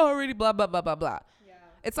downhill. It's already blah, blah, blah, blah, blah. Yeah.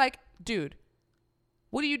 It's like, dude,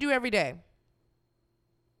 what do you do every day?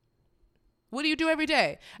 What do you do every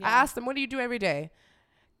day? Yeah. I asked them, what do you do every day?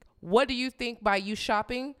 What do you think by you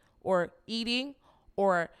shopping or eating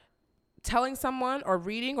or telling someone or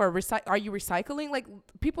reading or are you recycling? Like,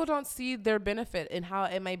 people don't see their benefit in how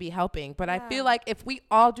it may be helping. But I feel like if we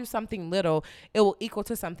all do something little, it will equal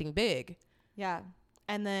to something big. Yeah.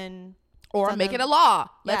 And then... Or make it a law.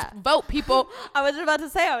 Let's vote, people. I was about to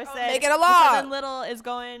say, make it a law. Something little is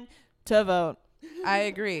going to vote. I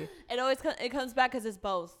agree. It comes back because it's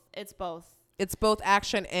both. It's both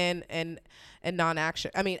action and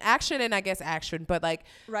non-action. I mean, action and I guess action, but like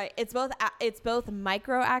right. It's both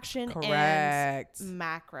micro action and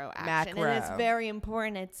macro action, and it's very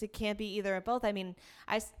important. It can't be either or both. I mean,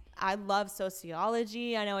 I love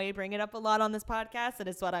sociology. I know I bring it up a lot on this podcast, and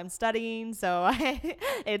it's what I'm studying, so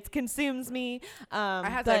it consumes me. It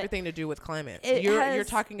has everything to do with climate. You're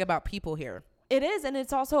talking about people here. It is, and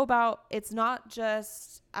it's also about, it's not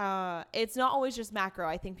always just macro.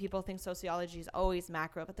 I think people think sociology is always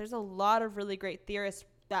macro, but there's a lot of really great theorists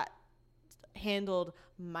that handled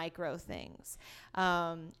micro things.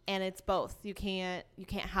 And it's both. You can't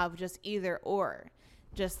have just either or.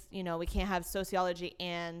 Just, we can't have sociology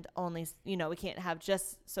and only, we can't have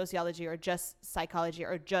just sociology or just psychology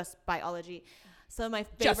or just biology. Some of my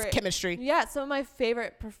favorite... Just chemistry. Yeah, some of my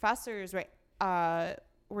favorite professors, right,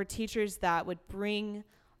 were teachers that would bring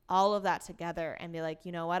all of that together and be like,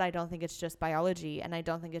 you know what, I don't think it's just biology and I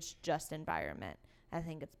don't think it's just environment. I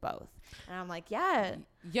think it's both. And I'm like, yeah,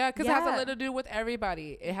 because it has a little to do with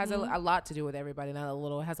everybody. It has a lot to do with everybody, not a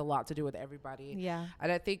little. It has a lot to do with everybody. Yeah. And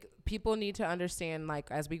I think people need to understand, like,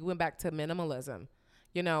 as we went back to minimalism,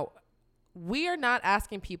 we are not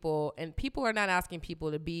asking people, and people are not asking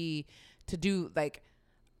people to do like,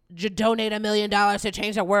 donate $1 million to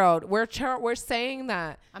change the world. We're saying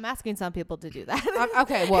that. I'm asking some people to do that.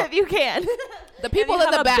 Okay, well, if you can, the people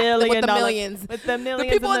in the back with the millions, the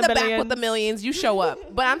people in the back with the millions, you show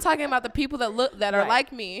up. But I'm talking about the people that are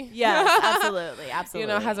like me. Yes, absolutely.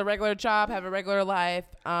 Has a regular job, have a regular life.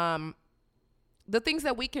 The things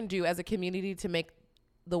that we can do as a community to make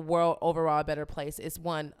the world overall a better place is,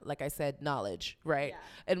 one, like I said, knowledge, right? Yeah.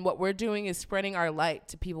 And what we're doing is spreading our light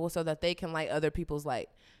to people so that they can light other people's light.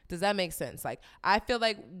 Does that make sense? Like, I feel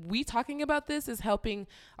like we talking about this is helping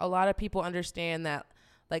a lot of people understand that,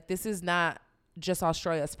 like, this is not just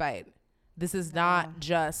Australia's fight. This is not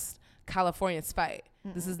just California's fight.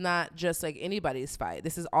 Mm-mm. This is not just like anybody's fight.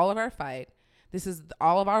 This is all of our fight. This is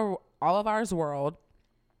all of ours world,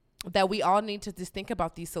 that we all need to just think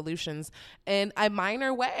about these solutions in a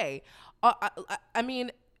minor way. I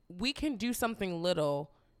mean, we can do something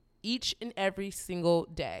little each and every single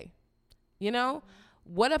day.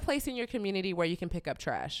 What a place in your community where you can pick up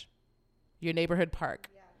trash. Your neighborhood park.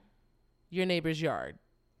 Yeah. Your neighbor's yard.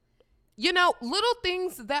 Little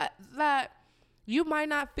things that you might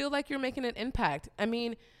not feel like you're making an impact. I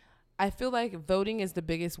mean, I feel like voting is the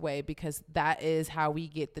biggest way, because that is how we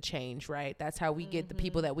get the change, right? That's how we get the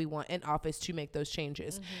people that we want in office to make those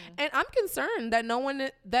changes. And I'm concerned that no one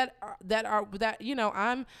that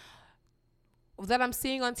I'm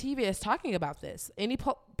seeing on TV is talking about this. Any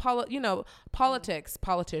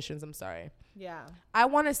politicians, I'm sorry. Yeah. I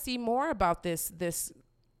want to see more about this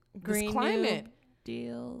Green climate.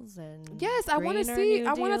 Deals and yes, I want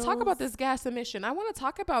to talk about this gas emission. I want to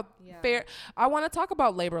talk about I want to talk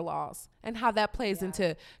about labor laws and how that plays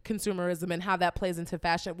into consumerism and how that plays into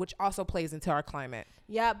fashion, which also plays into our climate.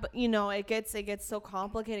 Yeah, but it gets so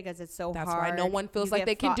complicated because it's so hard. That's why no one feels like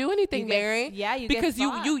they can do anything, Mary. Because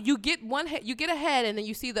you get you get ahead, and then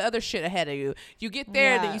you see the other shit ahead of you. You get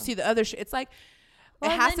there, then you see the other shit. It's like,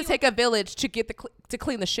 it has to take a village to get to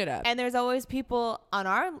clean the shit up. And there's always people on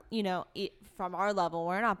our, from our level.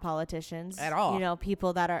 We're not politicians at all.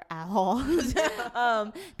 People that are at all,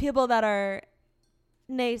 people that are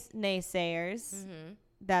naysayers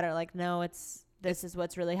that are like, no, this is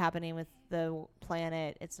what's really happening with the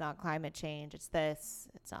planet. It's not climate change. It's this.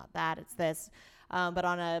 It's not that. It's this. But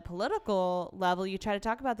on a political level, you try to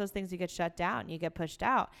talk about those things, you get shut down. You get pushed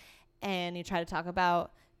out, and you try to talk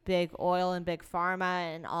about big oil and big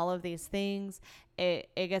pharma and all of these things.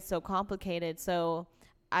 It gets so complicated. So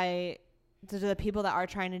the people that are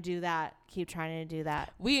trying to do that, keep trying to do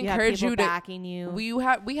that. We encourage you to backing you. You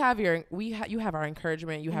have our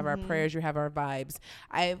encouragement. You have our prayers. You have our vibes.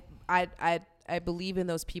 I believe in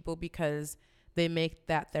those people because they make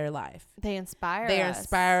that their life. They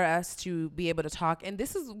inspire us to be able to talk. And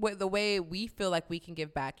this is the way we feel like we can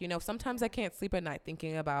give back. Sometimes I can't sleep at night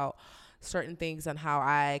thinking about certain things and how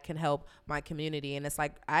I can help my community. And it's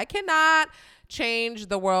like, I cannot change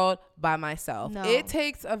the world by myself. No. It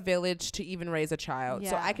takes a village to even raise a child.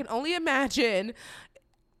 So I can only imagine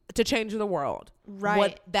to change the world,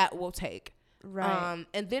 what that will take. Right.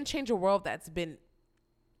 And then change a world that's been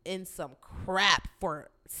in some crap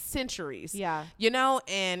for centuries. Yeah.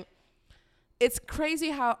 And it's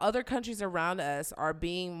crazy how other countries around us are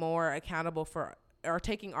being more accountable for or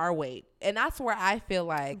taking our weight. And that's where I feel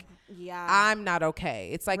like I'm not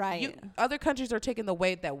okay. It's like other countries are taking the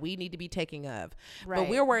weight that we need to be taking of. Right. But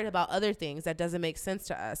we're worried about other things that doesn't make sense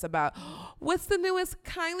to us, about what's the newest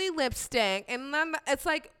Kylie lipstick. And then it's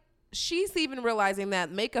like, she's even realizing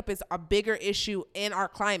that makeup is a bigger issue in our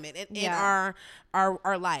climate and in our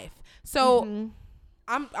life. So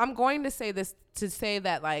I'm going to say this to say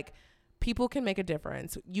that, like, people can make a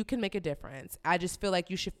difference. You can make a difference. I just feel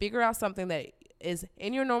like you should figure out something that is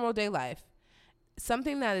in your normal day life,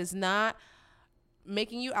 something that is not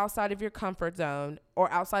making you outside of your comfort zone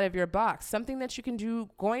or outside of your box, something that you can do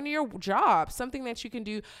going to your job, something that you can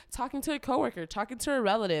do talking to a coworker, talking to a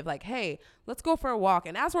relative, like, hey, let's go for a walk.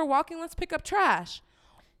 And as we're walking, let's pick up trash.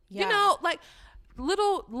 Like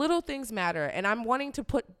little things matter. And I'm wanting to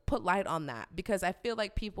put light on that, because I feel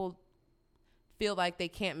like people feel like they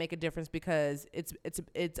can't make a difference because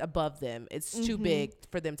it's above them. It's too big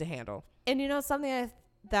for them to handle. And something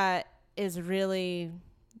that is really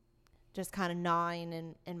just kind of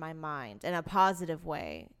gnawing in my mind in a positive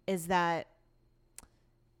way is that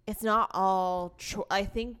it's not all I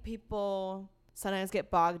think people sometimes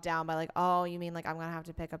get bogged down by, like, oh, you mean like I'm gonna have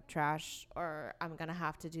to pick up trash, or I'm gonna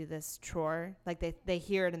have to do this chore. Like they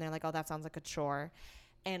hear it and they're like, oh, that sounds like a chore.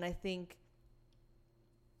 And I think,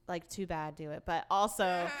 like, too bad, do it. But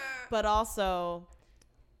also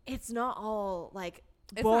it's not all like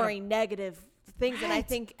boring negative things. Right. And I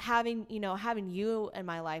think having you in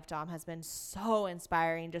my life, Dom, has been so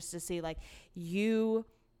inspiring, just to see, like, you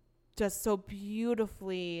just so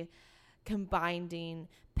beautifully combining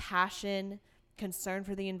passion, concern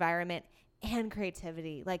for the environment, and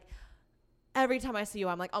creativity. Like, every time I see you,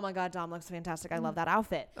 I'm like, oh my God, Dom looks fantastic. I love that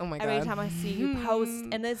outfit. Oh my God. Every time I see you post,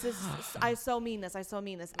 and this is, I so mean this. Every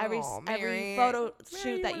photo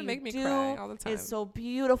shoot that you do is so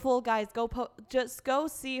beautiful. Guys, just go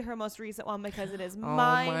see her most recent one, because it is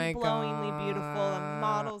mind-blowingly beautiful. The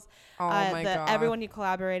models, everyone you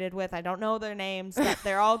collaborated with, I don't know their names, but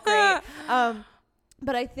they're all great.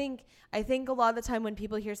 But I think a lot of the time when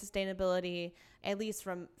people hear sustainability, at least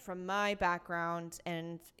from my background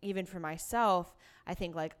and even for myself, I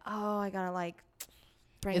think, like, oh, I gotta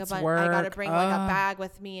bring like a bag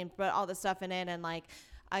with me and put all this stuff in it, and like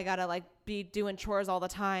I gotta like be doing chores all the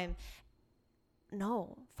time.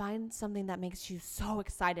 No, find something that makes you so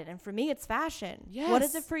excited. And for me, it's fashion. Yes. What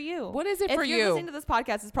is it for you? What is it for you? If you're listening to this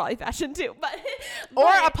podcast, it's probably fashion too. Or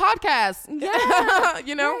a podcast. Yeah.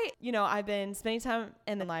 Right. I've been spending time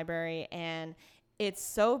in the library, and it's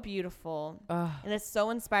so beautiful. And it's so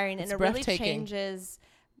inspiring. And it really changes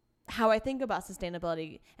how I think about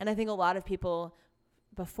sustainability. And I think a lot of people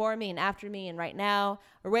before me and after me and right now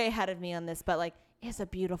are way ahead of me on this, but like, it's a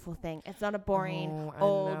beautiful thing. It's not a boring,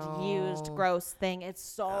 old, used, gross thing. It's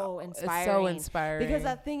so inspiring. It's so inspiring. Because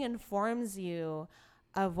that thing informs you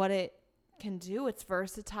of what it can do. It's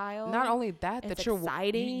versatile. Not only that, it's that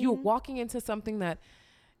you're walking into something that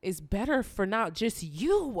is better for not just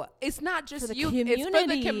you. It's not just you. Community. It's for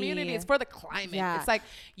the community. It's for the climate. Yeah. It's like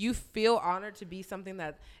you feel honored to be something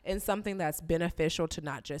that's beneficial to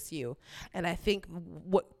not just you. And I think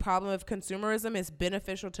what problem of consumerism is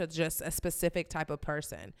beneficial to just a specific type of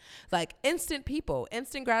person. Like instant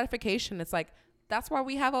gratification. It's like, that's why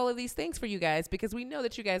we have all of these things for you guys, because we know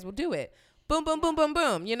that you guys will do it. Boom, boom, boom, boom,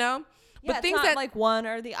 boom, you know? Yeah, but things it's not like one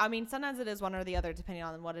or the, I mean, sometimes it is one or the other depending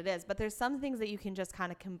on what it is, but there's some things that you can just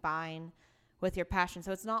kind of combine with your passion.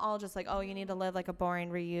 So it's not all just like, oh, you need to live like a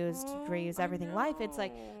boring reuse everything life. It's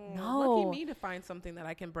like, no. Lucky me to find something that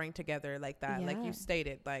I can bring together like that. Yeah. Like you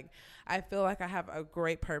stated, like I feel like I have a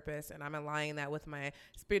great purpose and I'm aligning that with my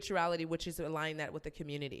spirituality, which is aligning that with the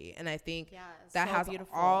community. And I think that has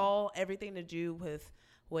everything to do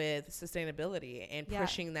with sustainability and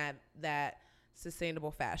pushing that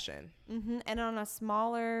sustainable fashion. Mm-hmm. And on a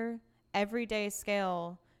smaller everyday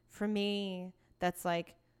scale, for me, that's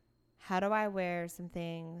like, how do I wear some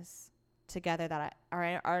things together that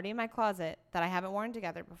are already in my closet that I haven't worn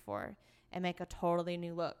together before and make a totally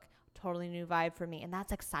new look, totally new vibe for me? And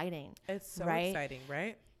that's exciting. It's so exciting,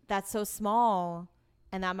 right? That's so small,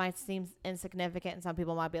 and that might seem insignificant, and some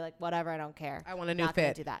people might be like, whatever, I don't care. I want a new not fit.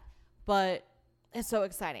 Gonna do that. But it's so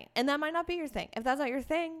exciting. And that might not be your thing. If that's not your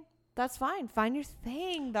thing, that's fine. Find your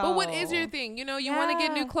thing, though. But what is your thing? You know, you want to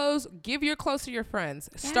get new clothes, give your clothes to your friends.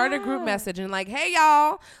 Start a group message and like, hey,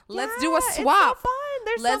 y'all, let's do a swap. It's so fun.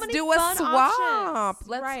 There's so many fun options.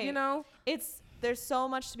 Let's, you know. There's so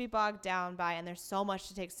much to be bogged down by, and there's so much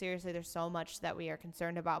to take seriously. There's so much that we are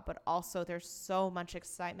concerned about, but also there's so much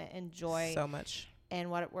excitement and joy. So much. And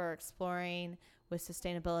what we're exploring with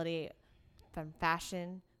sustainability, from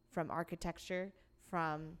fashion, from architecture,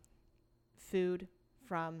 from food,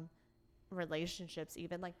 from relationships,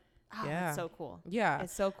 even like, it's so cool. Yeah,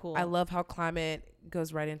 it's so cool. I love how climate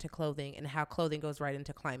goes right into clothing and how clothing goes right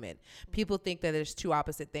into climate. People think that there's two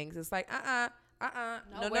opposite things. It's like no.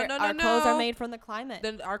 Our clothes are made from the climate.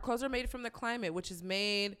 Then our clothes are made from the climate, which is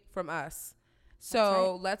made from us.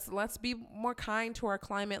 So let's be more kind to our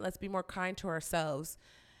climate. Let's be more kind to ourselves.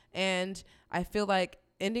 And I feel like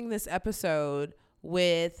ending this episode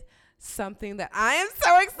with something that I am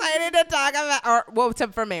so excited to talk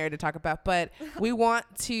about, for Mary to talk about, but we want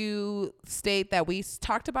to state that we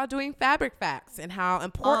talked about doing fabric facts and how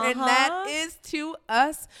important that is to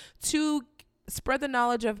us to spread the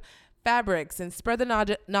knowledge of fabrics and spread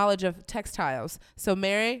the knowledge of textiles. So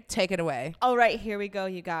Mary, take it away. All right, here we go,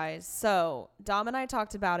 you guys. So Dom and I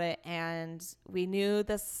talked about it, and we knew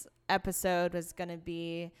this episode was going to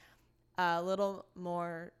be a little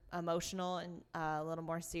more emotional and a little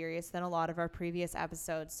more serious than a lot of our previous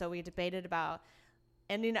episodes. So we debated about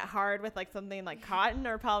ending it hard with like something like cotton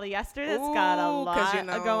or polyester that's got a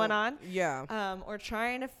lot going on. Yeah. Or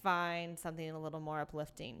trying to find something a little more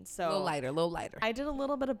uplifting. So a little lighter. I did a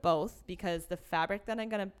little bit of both, because the fabric that I'm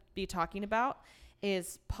going to be talking about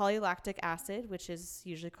is polylactic acid, which is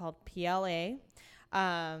usually called PLA.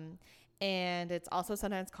 And it's also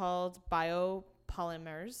sometimes called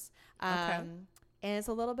biopolymers. And it's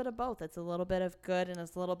a little bit of both. It's a little bit of good and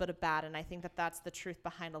it's a little bit of bad. And I think that that's the truth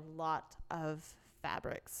behind a lot of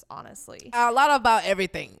fabrics, honestly. A lot about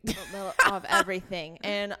everything. Of everything.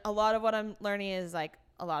 And a lot of what I'm learning is like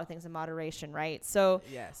a lot of things in moderation, right? So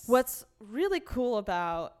what's really cool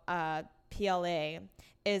about PLA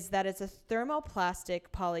is that it's a thermoplastic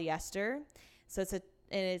polyester. So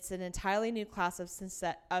it's an entirely new class of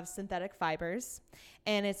synthetic fibers,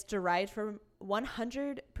 and it's derived from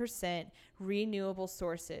 100% renewable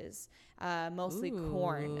sources, mostly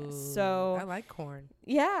corn. So I like corn.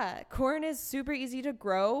 Yeah, corn is super easy to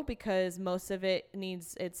grow because most of it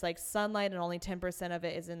it's like sunlight, and only 10% of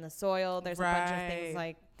it is in the soil. There's a bunch of things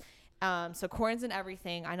like so corn's in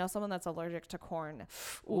everything. I know someone that's allergic to corn.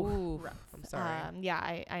 Ooh, I'm sorry.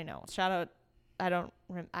 I know. Shout out.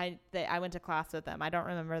 I went to class with them. I don't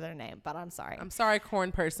remember their name, but I'm sorry. I'm sorry,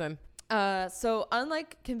 corn person. So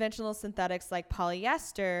unlike conventional synthetics like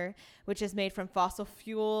polyester, which is made from fossil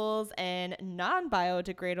fuels and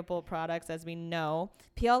non-biodegradable products, as we know,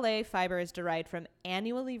 PLA fiber is derived from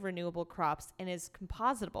annually renewable crops and is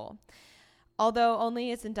compositable. Although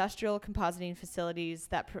only its industrial compositing facilities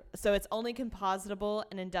so it's only compositable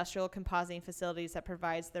in industrial compositing facilities that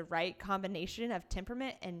provides the right combination of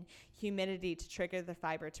temperament and humidity to trigger the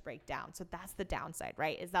fiber to break down. So that's the downside,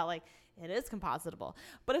 right? Is that like it is compositable,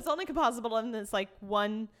 but it's only compositable in this like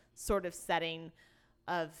one sort of setting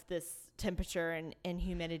of this temperature and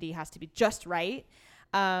humidity has to be just right.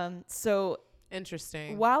 So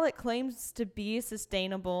interesting. While it claims to be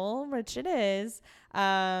sustainable, which it is,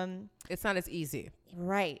 it's not as easy.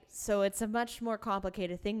 Right. So it's a much more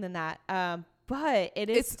complicated thing than that. But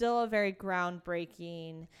it's still a very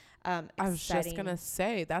groundbreaking, I was just going to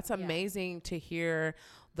say, that's amazing to hear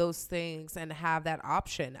those things and have that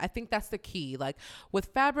option. I think that's the key. Like with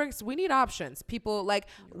fabrics, we need options. People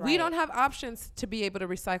we don't have options to be able to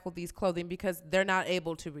recycle these clothing because they're not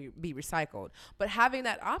able to be recycled. But having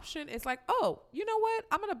that option is like, oh, you know what?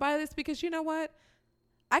 I'm going to buy this because you know what?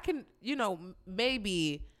 I can,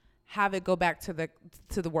 maybe have it go back to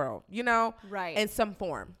the world, right, in some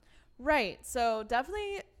form. Right. So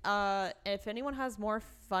definitely, if anyone has more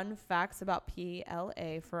fun facts about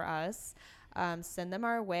PLA for us, send them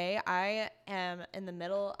our way. I am in the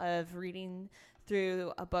middle of reading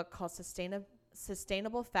through a book called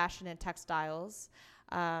Sustainable Fashion and Textiles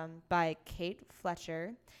by Kate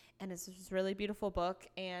Fletcher. And it's this really beautiful book.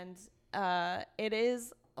 And it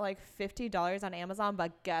is like $50 on Amazon.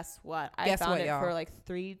 But guess what? I found it for like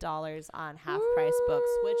 $3 on half price books,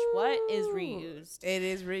 which is reused. It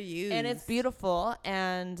is reused. And it's beautiful.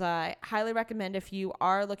 And I highly recommend if you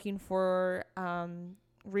are looking for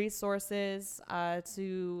resources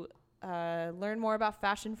to learn more about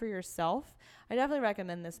fashion for yourself, I definitely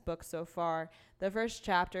recommend this book so far. The first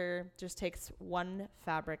chapter just takes one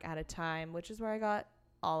fabric at a time, which is where I got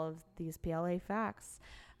all of these PLA facts.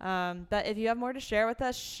 But if you have more to share with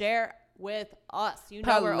us, share with us. You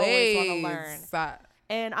know we're always want to learn.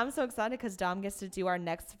 And I'm so excited because Dom gets to do our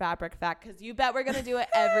next fabric fact because you bet we're going to do it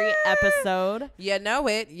every episode. You know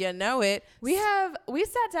it. We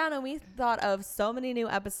sat down and we thought of so many new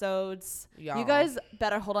episodes. Y'all. You guys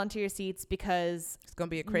better hold on to your seats because it's going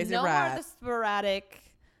to be a crazy ride. No more the sporadic.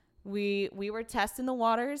 We were testing the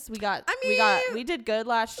waters. We did good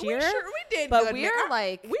last year. We did but good. We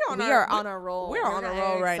are on a roll. We're on a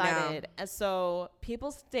roll right now. And so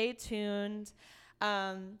people stay tuned.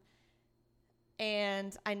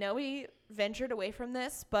 And I know we ventured away from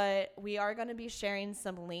this, but we are going to be sharing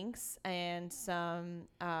some links and some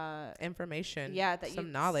information. Yeah,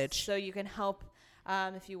 some knowledge. So you can help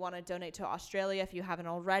if you want to donate to Australia. If you haven't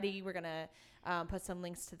already, we're going to put some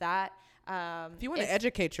links to that. If you want to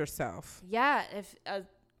educate yourself. Yeah. If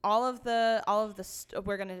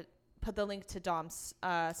we're going to put the link to Dom's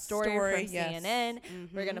story from CNN.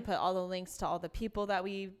 Mm-hmm. We're going to put all the links to all the people that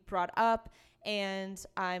we brought up. And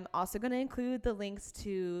I'm also going to include the links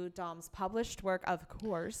to Dom's published work, of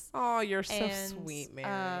course. Oh, you're so sweet,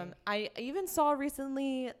 man. I even saw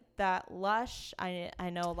recently that Lush,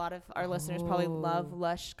 I know a lot of our listeners probably love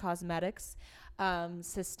Lush Cosmetics,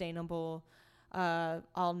 sustainable,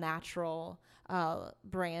 all natural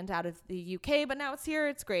brand out of the UK, but now it's here.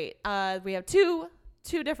 It's great. We have two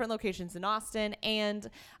different locations in Austin, and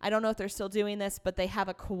I don't know if they're still doing this, but they have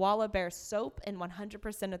a koala bear soap, and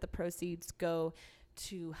 100% of the proceeds go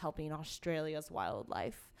to helping Australia's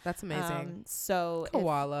wildlife. That's amazing. So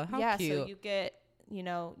koala, how cute. So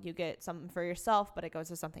you get something for yourself, but it goes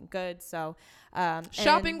to something good. So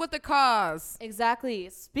shopping with the cause. Exactly.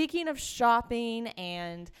 Speaking of shopping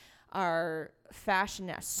and our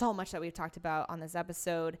fashion, so much that we've talked about on this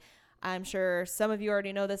episode. I'm sure some of you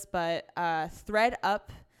already know this, but ThredUp,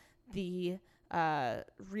 the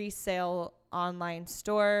resale online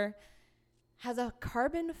store, has a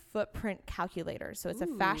carbon footprint calculator. So it's a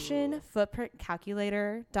fashion footprint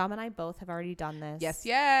calculator. Dom and I both have already done this.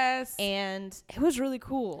 Yes. And it was really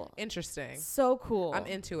cool. Interesting. So cool. I'm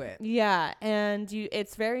into it. Yeah. And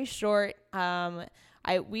it's very short.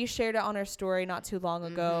 We shared it on our story not too long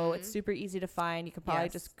ago. Mm-hmm. It's super easy to find. You can probably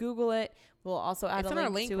just Google it. We'll also add a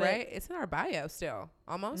link to right? it. It's in our bio still,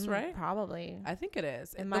 almost, right? Probably. I think it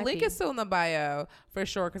is. The link is still in the bio for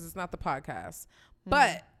sure because it's not the podcast.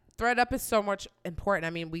 But ThredUp is so much important. I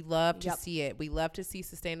mean, we love to see it. We love to see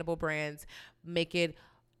sustainable brands make it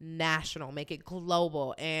national, make it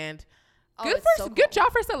global, and good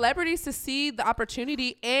job for celebrities to see the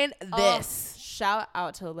opportunity in this. Shout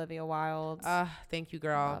out to Olivia Wilde. Thank you,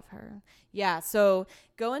 girl. Love her. Yeah. So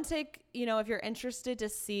go and take, if you're interested to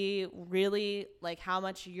see really like how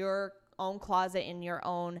much your own closet and your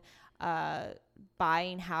own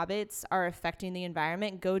buying habits are affecting the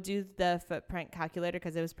environment, go do the footprint calculator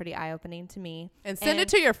because it was pretty eye-opening to me. And send it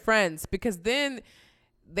to your friends because then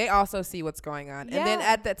they also see what's going on. And then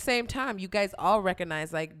at that same time, you guys all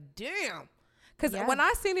recognize, like, damn. Because when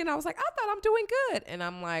I seen it, I was like, I thought I'm doing good. And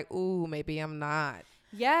I'm like, ooh, maybe I'm not.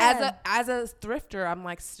 Yeah. As a thrifter, I'm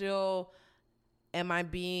like, still, am I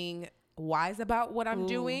being wise about what I'm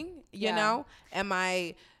doing? You know? Am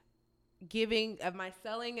I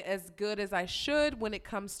selling as good as I should when it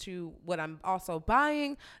comes to what I'm also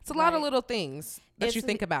buying? It's a lot of little things that you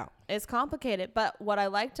think about. It's complicated, but what I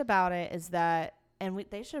liked about it is that, and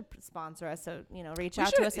they should sponsor us, so reach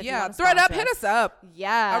out to us if you want to ThredUp, hit us up.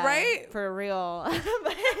 Yeah, all right, for real.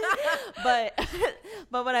 but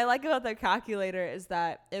what I like about their calculator is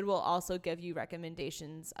that it will also give you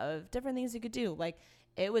recommendations of different things you could do. Like,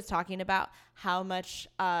 it was talking about how much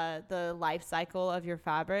the life cycle of your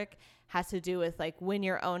fabric has to do with, like, when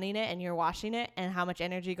you're owning it and you're washing it and how much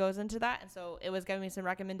energy goes into that. And so it was giving me some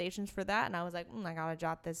recommendations for that. And I was like, I gotta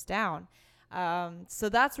jot this down. So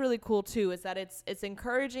that's really cool too, is that it's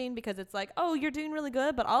encouraging, because it's like, oh, you're doing really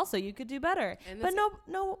good, but also you could do better. But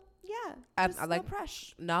no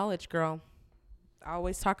pressure. Knowledge, girl. I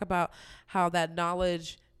always talk about how that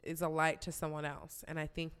knowledge is a light to someone else. And I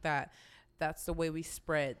think that that's the way we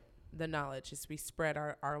spread the knowledge, is we spread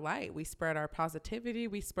our light, we spread our positivity,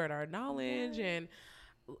 we spread our knowledge. And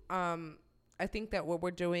I think that what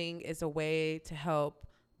we're doing is a way to help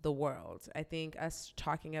the world. I think us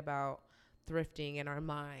talking about thrifting in our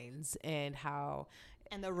minds and how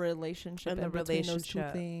the relationship between those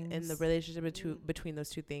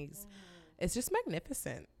two things, it's just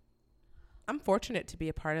magnificent. I'm fortunate to be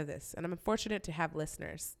a part of this, and I'm fortunate to have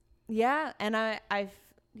listeners. Yeah, and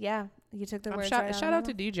you took the words right. Shout out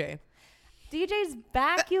to DJ. DJ's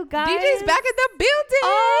back, you guys. DJ's back in the building.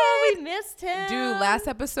 Oh, we missed him. Dude, last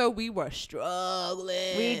episode we were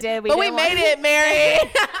struggling. We did. But we made it, Mary. We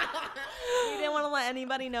didn't want to let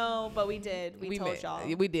anybody know, but we did. We told y'all.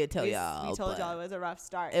 We did tell y'all. We told y'all it was a rough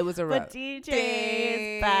start. It was a rough. But DJ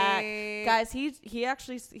is back. Guys, he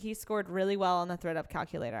actually scored really well on the ThredUp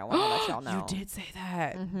calculator. I want to let y'all know. You did say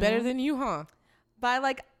that. Mm-hmm. Better than you, huh? By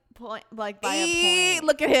by a point.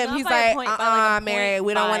 Look at him. Not he's like, Mary,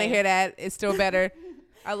 we don't want to hear that. It's still better.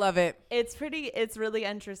 I love it. It's really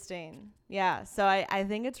interesting. Yeah. So I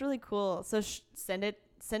think it's really cool. So send it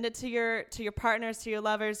to your partners, to your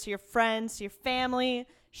lovers, to your friends, to your family.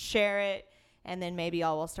 Share it, and then maybe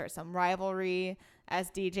y'all will start some rivalry,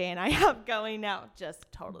 as DJ and I have going now. Just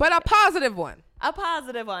totally. But a positive one. A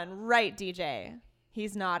positive one, right, DJ?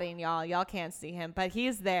 He's nodding, y'all. Y'all can't see him, but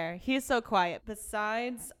he's there. He's so quiet.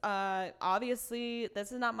 Besides, obviously,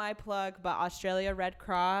 this is not my plug, but Australia Red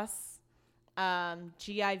Cross,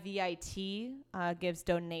 GIVIT, gives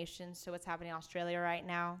donations to what's happening in Australia right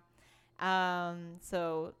now.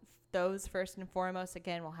 So those, first and foremost,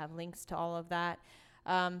 again, we'll have links to all of that.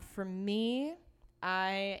 For me,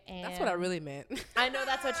 that's what I really meant. I know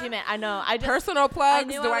that's what you meant. I know. Personal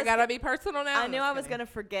plugs. Do I gotta be personal now? I knew I was gonna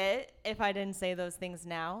forget if I didn't say those things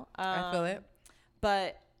now. I feel it.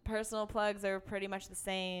 But personal plugs are pretty much the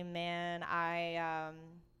same, man.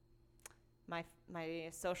 My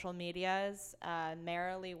social medias,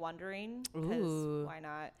 Merrily Wondering, because why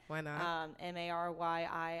not? Why not?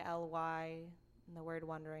 MARYILY, the word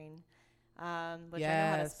wondering, which I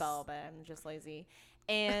know how to spell, but I'm just lazy.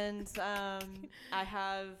 And I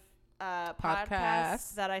have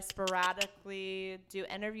podcasts that I sporadically do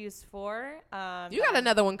interviews for. You got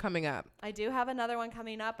another one coming up. I do have another one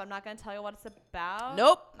coming up. I'm not going to tell you what it's about.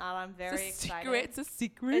 Nope. I'm very excited. It's a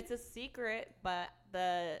secret. It's a secret, but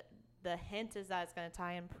the hint is that it's going to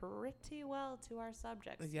tie in pretty well to our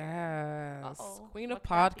subjects. Yes. Queen of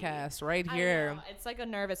podcasts right here. It's like a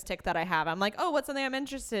nervous tick that I have. I'm like, what's something I'm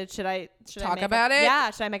interested? Should I talk about it? Yeah.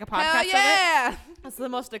 Should I make a podcast Hell yeah. of it? That's the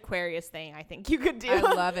most Aquarius thing I think you could do. I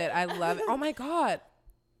love it. Oh my God.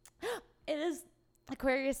 It is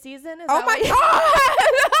Aquarius season. Oh my God.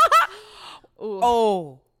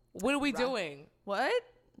 Oh, what are we doing? What?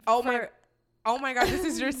 Oh my God. This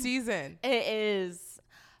is your season. It is.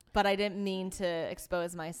 But I didn't mean to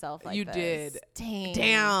expose myself like you this. Did.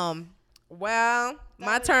 Damn. Well,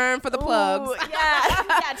 my turn for the plugs.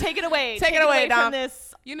 Yeah, take it away. Take it away, Dom. From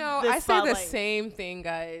this. I say the same thing,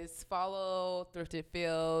 guys. Follow Thrifted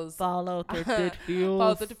Feels. Follow Thrifted Feels.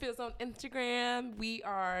 Follow Thrifted Feels on Instagram. We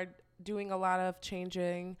are doing a lot of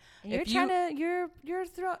changing. You're doing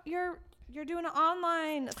an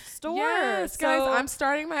online store. Yes, guys. I'm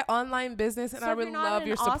starting my online business, and I would love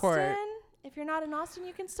your support. Austin, if you're not in Austin,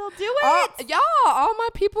 you can still do it. Y'all, all my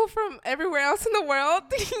people from everywhere else in the world,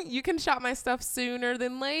 you can shop my stuff sooner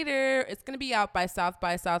than later. It's going to be out by South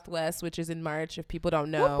by Southwest, which is in March, if people don't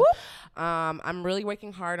know. Whoop, whoop. I'm really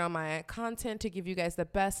working hard on my content to give you guys the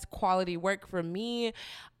best quality work from me.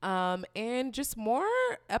 And just more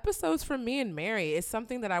episodes from me and Mary is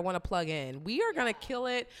something that I want to plug in. We are going to kill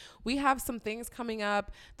it. We have some things coming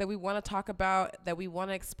up that we want to talk about, that we want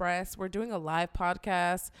to express. We're doing a live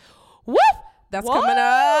podcast. Woof! That's coming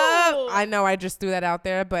up. I know I just threw that out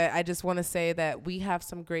there, but I just want to say that we have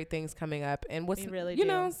some great things coming up. And what's, really you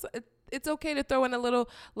know, it's okay to throw in a little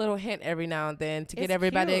hint every now and then to get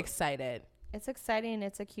everybody excited. It's exciting.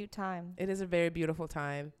 It's a cute time. It is a very beautiful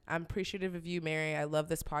time. I'm appreciative of you, Mary. I love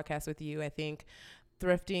this podcast with you. I think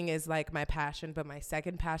thrifting is like my passion, but my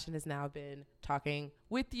second passion has now been talking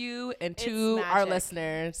with you and to our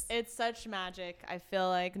listeners. It's such magic. I feel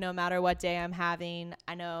like no matter what day I'm having,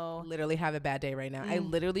 I know. Literally have a bad day right now. I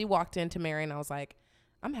literally walked into Mary and I was like,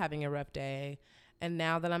 I'm having a rough day. And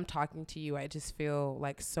now that I'm talking to you, I just feel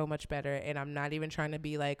like so much better. And I'm not even trying to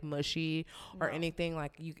be like mushy or anything.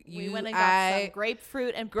 Like we went and got some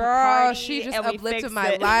grapefruit and girl, Bacardi, she just uplifted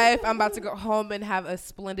my life. I'm about to go home and have a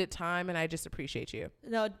splendid time. And I just appreciate you.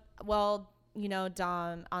 No, well, you know,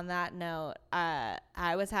 Dom, on that note, I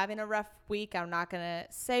was having a rough week. I'm not going to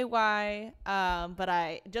say why,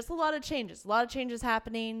 but just a lot of changes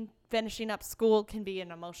happening. Finishing up school can be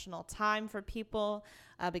an emotional time for people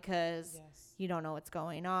because you don't know what's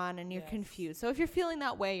going on and you're confused. So if you're feeling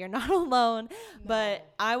that way, you're not alone. No. But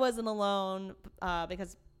I wasn't alone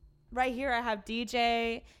because right here I have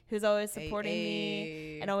DJ who's always supporting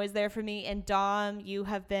me and always there for me. And Dom, you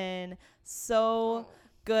have been so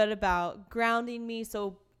good about grounding me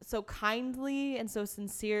so kindly and so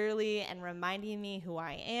sincerely and reminding me who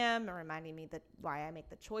I am and reminding me that why I make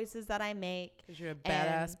the choices that I make. Because you're a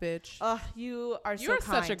badass bitch. You are so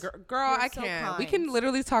kind. You're such a girl. I can't. We can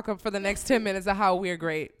literally talk for the next 10 minutes of how we're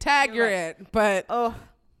great. You're it.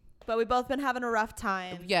 But we've both been having a rough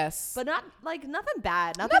time. Yes. But not like nothing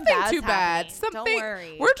bad. Nothing too bad. Don't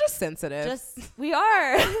worry. We're just sensitive. We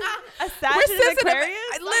are. A Sagittarius Aquarius.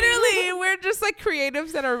 Literally, we're just like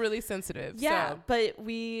creatives that are really sensitive. Yeah. So. But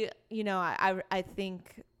we, you know, I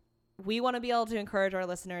think we want to be able to encourage our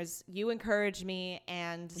listeners. You encourage me,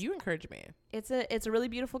 and you encourage me. It's a really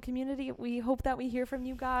beautiful community. We hope that we hear from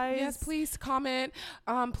you guys. Yes, please comment.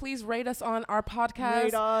 Please rate us on our podcast.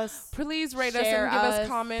 Rate us. Please rate us and give us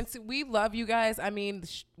comments. We love you guys. I mean,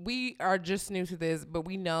 we are just new to this, but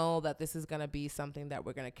we know that this is going to be something that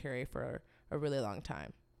we're going to carry for a really long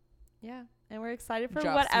time. Yeah. And we're excited for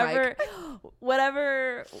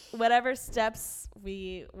whatever steps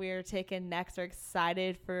we're taking next. We're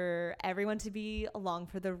excited for everyone to be along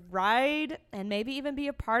for the ride and maybe even be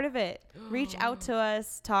a part of it. Reach out to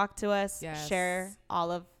us, talk to us, share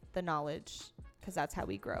all of the knowledge, because that's how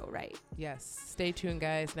we grow, right? Yes. Stay tuned,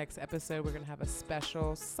 guys. Next episode, we're going to have a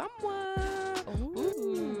special someone.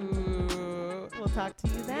 Ooh. We'll talk to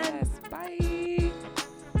you then. Yes. Bye.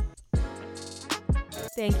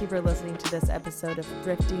 Thank you for listening to this episode of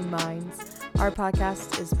Thrifting Minds. Our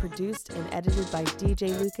podcast is produced and edited by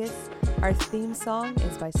DJ Lucas. Our theme song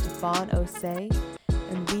is by Stefan Osei.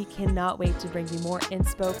 And we cannot wait to bring you more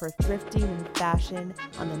inspo for thrifting and fashion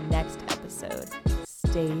on the next episode.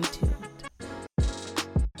 Stay tuned.